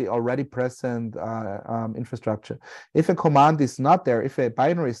around the already present infrastructure. If a command is not there, if a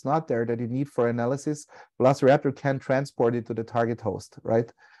binary is not there that you need for analysis, Velociraptor can transport it to the target host,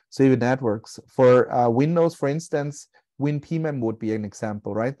 right? So even that works. For Windows, for instance, WinPman would be an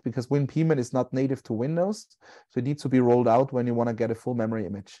example, right? Because WinPman is not native to Windows, so it needs to be rolled out when you want to get a full memory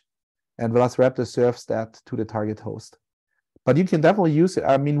image. And Velociraptor serves that to the target host. But you can definitely use it.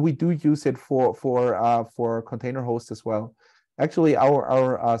 I mean, we do use it for container hosts as well. Actually,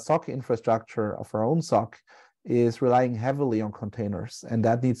 our SOC infrastructure of our own SOC is relying heavily on containers, and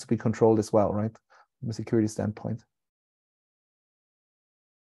that needs to be controlled as well, right? From a security standpoint.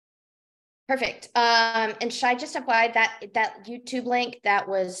 Perfect. And should I just apply that YouTube link that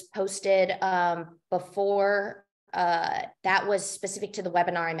was posted before that was specific to the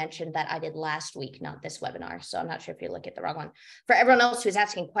webinar I mentioned that I did last week, not this webinar. So I'm not sure if you're looking at the wrong one. For everyone else who's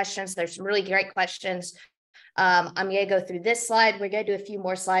asking questions, there's some really great questions. I'm going to go through this slide. We're going to do a few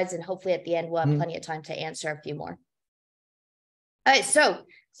more slides, and hopefully at the end, we'll have plenty of time to answer a few more. All right, so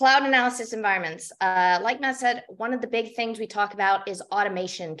cloud analysis environments. Like Matt said, one of the big things we talk about is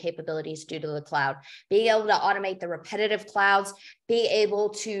automation capabilities due to the cloud. Being able to automate the repetitive clouds, be able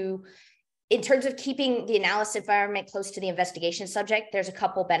to, in terms of keeping the analysis environment close to the investigation subject, there's a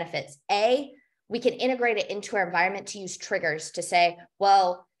couple benefits. A, we can integrate it into our environment to use triggers to say,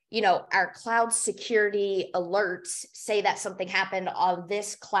 well, you know, our cloud security alerts say that something happened on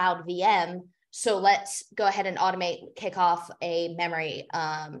this cloud VM. So let's go ahead and kick off a memory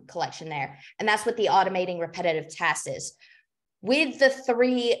collection there. And that's what the automating repetitive tasks is. With the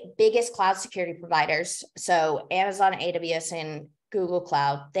three biggest cloud security providers, so Amazon, AWS, and Google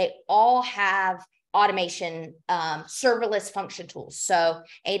Cloud, they all have automation serverless function tools. So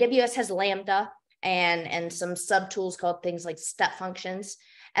AWS has Lambda and some sub tools called things like step functions.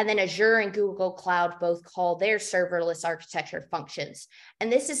 And then Azure and Google Cloud both call their serverless architecture functions.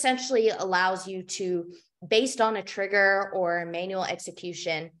 And this essentially allows you to, based on a trigger or a manual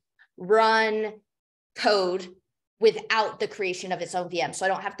execution, run code without the creation of its own VM. So I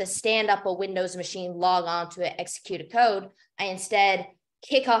don't have to stand up a Windows machine, log on to it, execute a code. I instead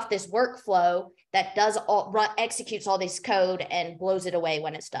kick off this workflow that executes all this code and blows it away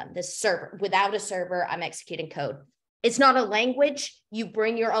when it's done. This server, without a server, I'm executing code. It's not a language. You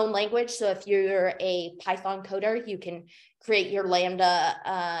bring your own language. So if you're a Python coder, you can create your Lambda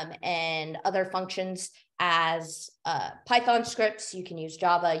and other functions as Python scripts. You can use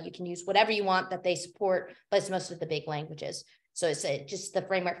Java. You can use whatever you want that they support, but it's most of the big languages. So it's just the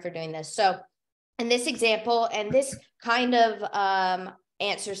framework for doing this. So in this example, and this kind of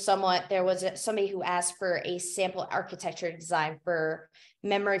answers somewhat, there was somebody who asked for a sample architecture design for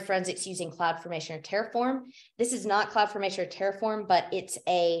memory forensics using CloudFormation or Terraform. This is not CloudFormation or Terraform, but it's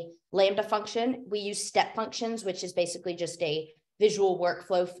a Lambda function. We use step functions, which is basically just a visual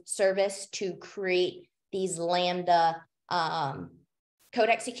workflow service to create these Lambda code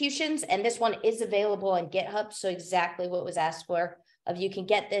executions. And this one is available on GitHub. So exactly what was asked for. You can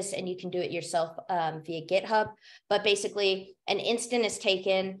get this and you can do it yourself via GitHub. But basically, an instant is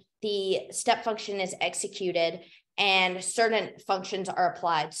taken, the step function is executed, and certain functions are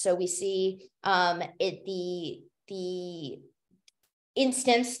applied. So we see the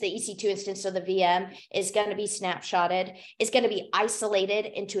instance, the EC2 instance of the VM is going to be snapshotted. It's going to be isolated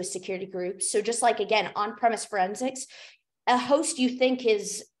into a security group. So just like, again, on-premise forensics, a host you think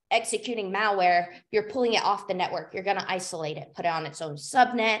is executing malware, you're pulling it off the network. You're going to isolate it, put it on its own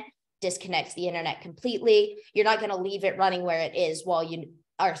subnet, disconnect the internet completely. You're not going to leave it running where it is while you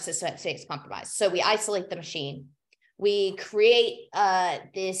are suspecting it's compromised. So we isolate the machine. We create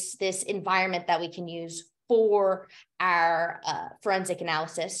this environment that we can use for our forensic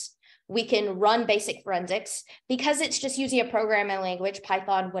analysis. We can run basic forensics because it's just using a programming language,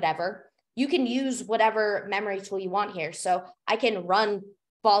 Python, whatever. You can use whatever memory tool you want here. So I can run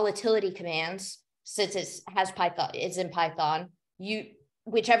volatility commands since it's in Python.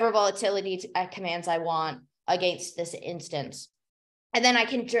 Whichever volatility commands I want against this instance. And then I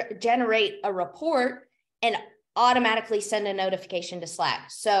can generate a report and automatically send a notification to Slack.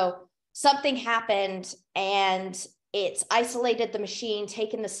 So something happened and it's isolated the machine,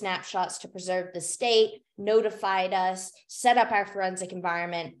 taken the snapshots to preserve the state, notified us, set up our forensic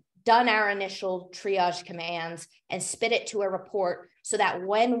environment, done our initial triage commands, and spit it to a report so that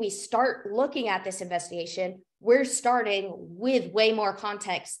when we start looking at this investigation, we're starting with way more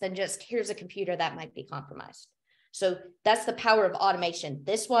context than just here's a computer that might be compromised. So that's the power of automation.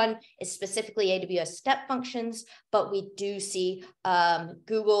 This one is specifically AWS step functions, but we do see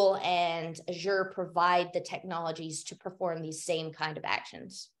Google and Azure provide the technologies to perform these same kind of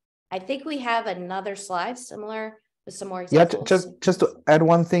actions. I think we have another slide similar with some more examples. Yeah, just to add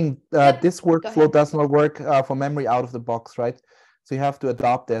one thing, this workflow does not work for memory out of the box, right? So you have to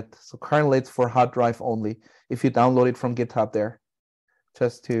adopt it. So currently it's for hard drive only. If you download it from GitHub there,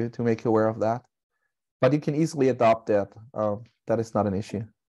 just to make you aware of that. But you can easily adopt that. That is not an issue.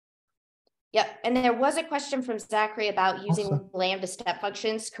 Yep. And there was a question from Zachary about using Lambda step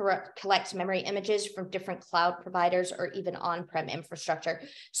functions to collect memory images from different cloud providers or even on-prem infrastructure.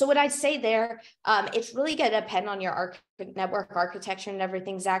 So what I'd say there, it's really going to depend on your network architecture and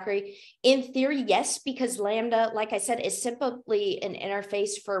everything, Zachary. In theory, yes, because Lambda, like I said, is simply an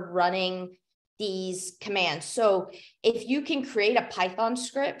interface for running these commands. So if you can create a Python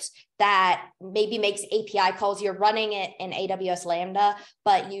script that maybe makes API calls, you're running it in AWS Lambda,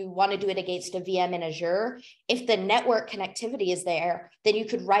 but you want to do it against a VM in Azure. If the network connectivity is there, then you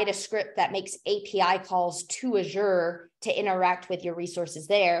could write a script that makes API calls to Azure to interact with your resources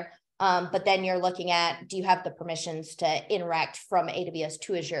there. But then you're looking at, do you have the permissions to interact from AWS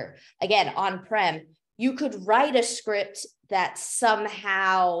to Azure? Again, on-prem, you could write a script that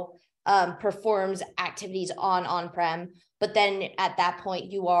somehow performs activities on-prem, but then at that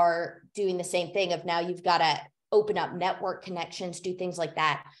point you are doing the same thing of now you've got to open up network connections, do things like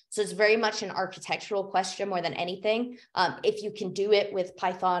that. So it's very much an architectural question more than anything. If you can do it with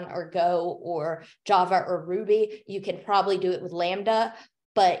Python or Go or Java or Ruby, you can probably do it with Lambda,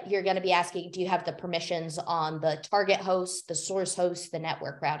 but you're going to be asking, do you have the permissions on the target host, the source host, the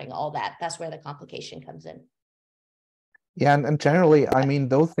network routing, all that? That's where the complication comes in. Yeah, and generally, I mean,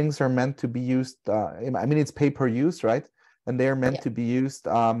 those things are meant to be used. I mean, it's pay per use, right? And they're meant to be used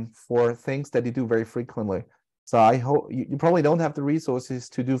for things that you do very frequently. So I hope you probably don't have the resources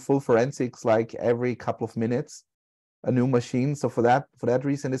to do full forensics like every couple of minutes, a new machine. So for that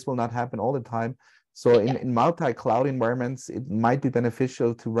reason, this will not happen all the time. So in multi-cloud environments, it might be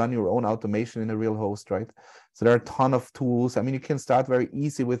beneficial to run your own automation in a real host, right? So there are a ton of tools. I mean, you can start very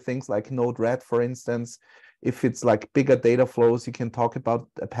easy with things like Node-RED, for instance. If it's like bigger data flows, you can talk about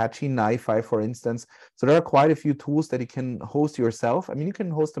Apache NiFi, for instance. So there are quite a few tools that you can host yourself. I mean, you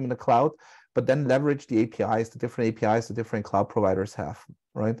can host them in the cloud, but then leverage the APIs, the different APIs the different cloud providers have,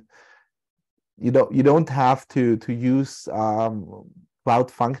 right? You don't have to use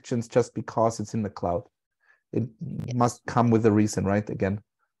cloud functions just because it's in the cloud. It must come with a reason, right? Again.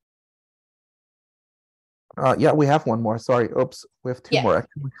 Yeah, we have one more. Sorry. Oops, we have two more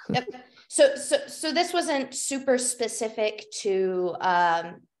actually. Yep. So this wasn't super specific to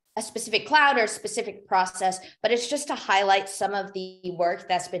a specific cloud or specific process, but it's just to highlight some of the work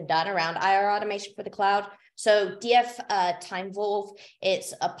that's been done around IR automation for the cloud. So DF TimeVolve,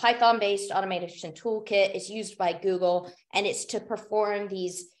 it's a Python-based automation toolkit. It's used by Google, and it's to perform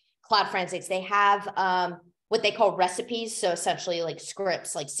these cloud forensics. They have what they call recipes, so essentially like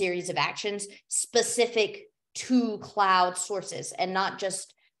scripts, like series of actions specific to cloud sources, and not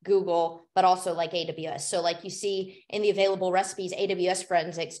just Google, but also like AWS. So like you see in the available recipes, AWS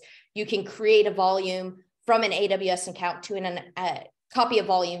forensics, you can create a volume from an AWS account to copy a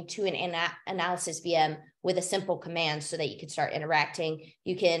volume to an analysis VM with a simple command so that you can start interacting.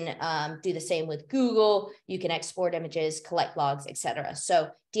 You can do the same with Google. You can export images, collect logs, etc. So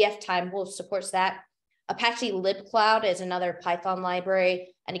DF TimeVolve supports that. Apache libcloud is another Python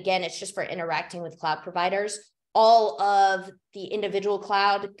library. And again, it's just for interacting with cloud providers. All of the individual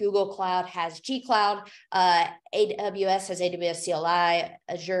cloud, Google Cloud has G Cloud, AWS has AWS CLI,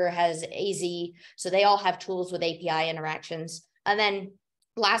 Azure has AZ. So they all have tools with API interactions. And then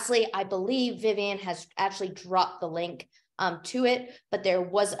lastly, I believe Vivian has actually dropped the link to it, but there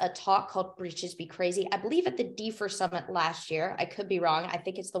was a talk called Breaches Be Crazy, I believe at the D4 Summit last year. I could be wrong. I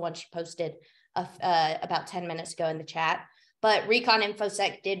think it's the one she posted about 10 minutes ago in the chat. But Recon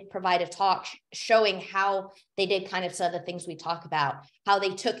InfoSec did provide a talk showing how they did kind of some of the things we talk about, how they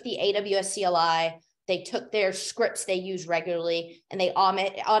took the AWS CLI, they took their scripts they use regularly, and they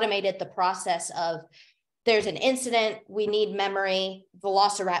automated the process of, there's an incident, we need memory,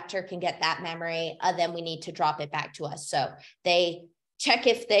 Velociraptor can get that memory, then we need to drop it back to us. So they check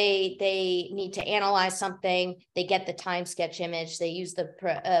if they need to analyze something, they get the time sketch image, they use the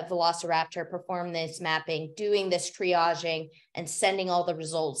Velociraptor, perform this mapping, doing this triaging, and sending all the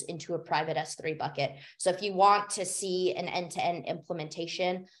results into a private S3 bucket. So if you want to see an end-to-end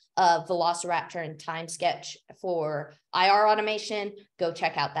implementation of Velociraptor and time sketch for IR automation, go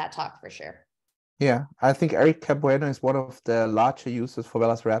check out that talk for sure. Yeah, I think Eric Cabueno is one of the larger users for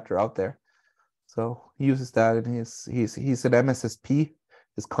Velociraptor out there. So he uses that, and he's an MSSP.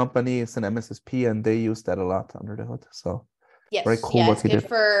 His company is an MSSP, and they use that a lot under the hood. So yes, very cool. Yeah, it's good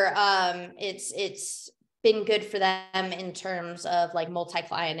for it's been good for them in terms of like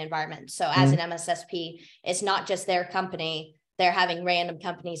multi-client environments. So as an MSSP, it's not just their company. They're having random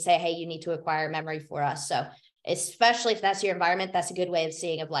companies say, hey, you need to acquire memory for us. So especially if that's your environment, that's a good way of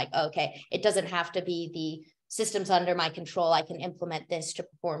seeing of like, okay, it doesn't have to be the systems under my control. I can implement this to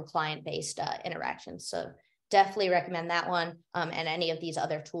perform client-based interactions. So definitely recommend that one and any of these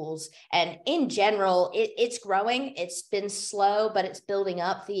other tools. And in general, it's growing. It's been slow, but it's building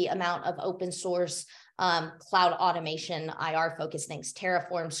up the amount of open source cloud automation, IR focused things,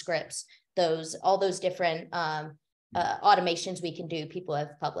 Terraform scripts, all those different automations we can do, people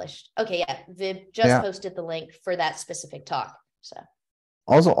have published. Okay, yeah, Viv just posted the link for that specific talk. So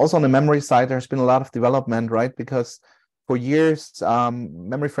Also on the memory side, there's been a lot of development, right? Because for years,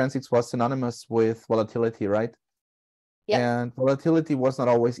 memory forensics was synonymous with volatility, right? Yep. And volatility was not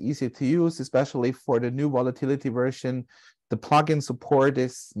always easy to use, especially for the new volatility version. The plugin support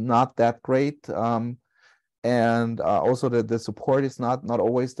is not that great. And also the support is not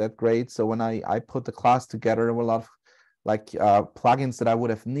always that great. So when I put the class together, there were a lot of like plugins that I would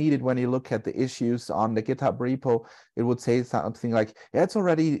have needed. When you look at the issues on the GitHub repo, it would say something like, yeah, it's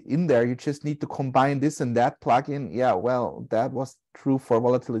already in there. You just need to combine this and that plugin. Yeah, well, that was true for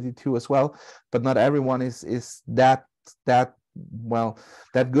volatility too as well. But not everyone is that well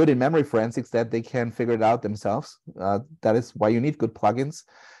that good in memory forensics that they can figure it out themselves. That is why you need good plugins.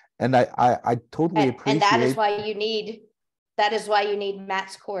 And I totally And that is appreciate. why you need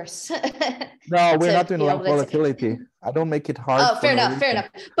Matt's course. No, we're To not doing be able to volatility. I don't make it hard Oh, for fair no enough, fair reason.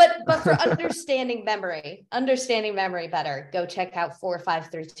 enough. But for understanding memory better, go check out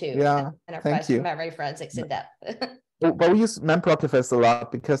 4532 Yeah, thank Enterprise you. Memory Forensics in Depth. But we use memprocfs a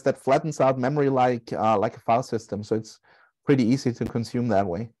lot because that flattens out memory like a file system, so it's pretty easy to consume that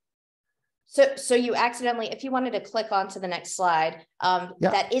way. So you accidentally, if you wanted to click on to the next slide, Yeah.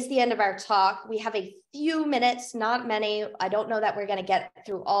 that is the end of our talk. We have a few minutes, not many. I don't know that we're going to get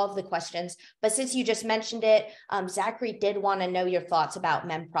through all of the questions, but since you just mentioned it, Zachary did want to know your thoughts about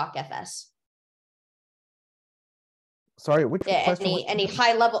memprocfs. Sorry, which question? Any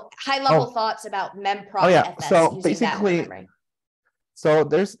high level thoughts about memprocfs So using that for basically, memory? so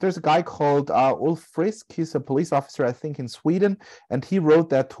there's a guy called Ulf Frisk. He's a police officer, I think, in Sweden, and he wrote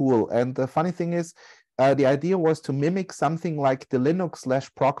that tool. And the funny thing is, the idea was to mimic something like the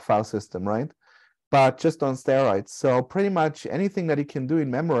Linux/proc file system, right? But just on steroids. So pretty much anything that you can do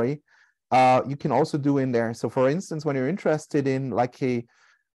in memory, you can also do in there. So for instance, when you're interested in like a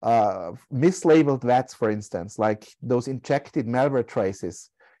mislabeled VATs, for instance, like those injected malware traces,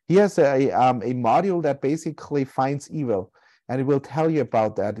 he has a module that basically finds evil. And it will tell you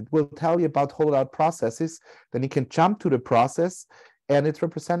about that. It will tell you about holdout processes. Then you can jump to the process, and it's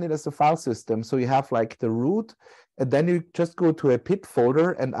represented as a file system. So you have like the root, and then you just go to a pit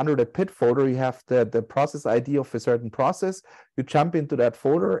folder, and under the pit folder, you have the process ID of a certain process. You jump into that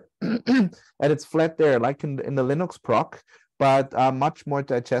folder, and it's flat there, like in the Linux proc, but much more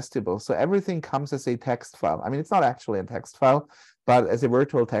digestible. So everything comes as a text file. I mean, it's not actually a text file, but as a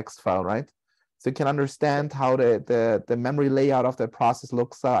virtual text file, right? So you can understand how the memory layout of that process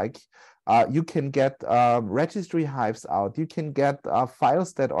looks like. You can get registry hives out. You can get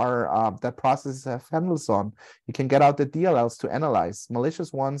files that are that processes have handles on. You can get out the DLLs to analyze,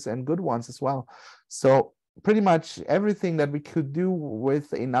 malicious ones and good ones as well. So pretty much everything that we could do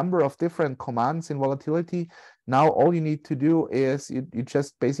with a number of different commands in volatility. Now all you need to do is you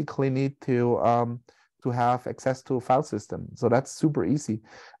just basically need to have access to a file system. So that's super easy.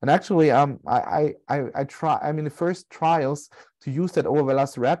 And actually, I try. I'm in the first trials to use that over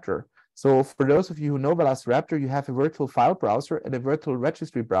Velociraptor. So for those of you who know Velociraptor, you have a virtual file browser and a virtual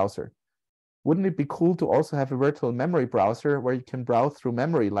registry browser. Wouldn't it be cool to also have a virtual memory browser where you can browse through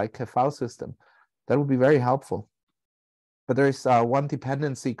memory like a file system? That would be very helpful. But there is one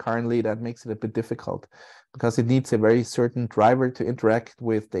dependency currently that makes it a bit difficult because it needs a very certain driver to interact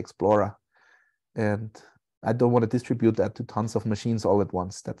with the Explorer. And I don't want to distribute that to tons of machines all at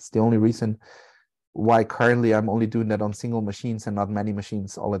once. That's the only reason why currently I'm only doing that on single machines and not many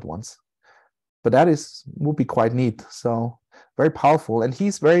machines all at once. But that would be quite neat. So very powerful. And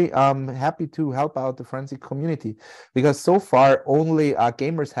he's very happy to help out the forensic community because so far only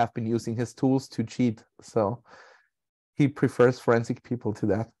gamers have been using his tools to cheat. So he prefers forensic people to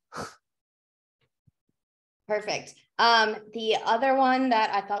that. Perfect. The other one that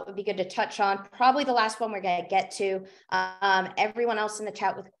I thought would be good to touch on, probably the last one we're going to get to, everyone else in the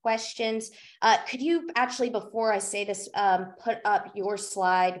chat with questions. Could you actually, before I say this, put up your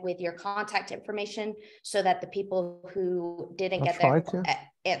slide with your contact information so that the people who didn't get their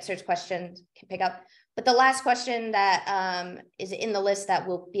answers questions can pick up? But the last question that is in the list that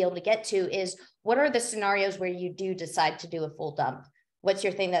we'll be able to get to is, what are the scenarios where you do decide to do a full dump? What's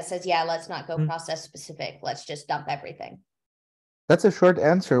your thing that says, yeah, let's not go process specific. Let's just dump everything. That's a short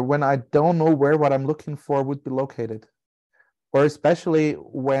answer. When I don't know where what I'm looking for would be located, or especially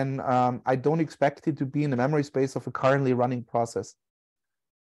when I don't expect it to be in the memory space of a currently running process.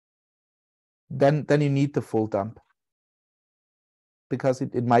 Then you need the full dump because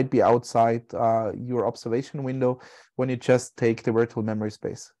it might be outside your observation window when you just take the virtual memory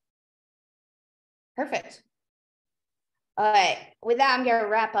space. Perfect. All right, with that, I'm going to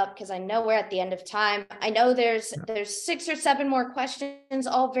wrap up because I know we're at the end of time. I know there's 6 or 7 more questions,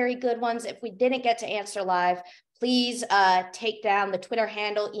 all very good ones. If we didn't get to answer live, please take down the Twitter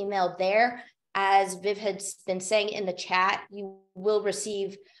handle, email there. As Viv has been saying in the chat, you will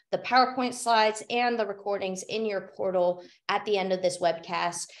receive the PowerPoint slides and the recordings in your portal at the end of this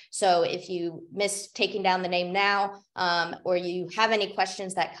webcast. So if you miss taking down the name now, or you have any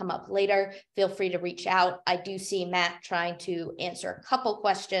questions that come up later, feel free to reach out. I do see Matt trying to answer a couple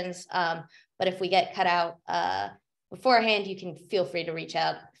questions, but if we get cut out beforehand, you can feel free to reach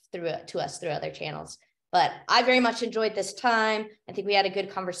out to us through other channels. But I very much enjoyed this time. I think we had a good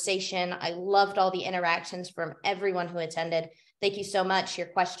conversation. I loved all the interactions from everyone who attended. Thank you so much. Your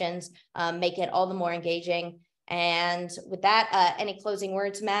questions make it all the more engaging. And with that, any closing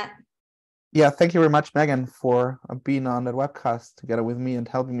words, Matt? Yeah, thank you very much, Megan, for being on the webcast together with me and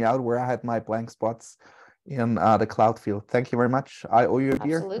helping me out where I had my blank spots in the cloud field. Thank you very much. I owe you a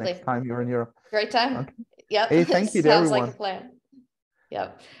beer next time you're in Europe. Great time. Okay. Yep. Hey, thank you to everyone. Sounds like a plan.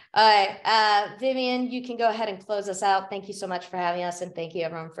 Yep. All right. Vivian, you can go ahead and close us out. Thank you so much for having us, and thank you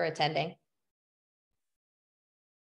everyone for attending.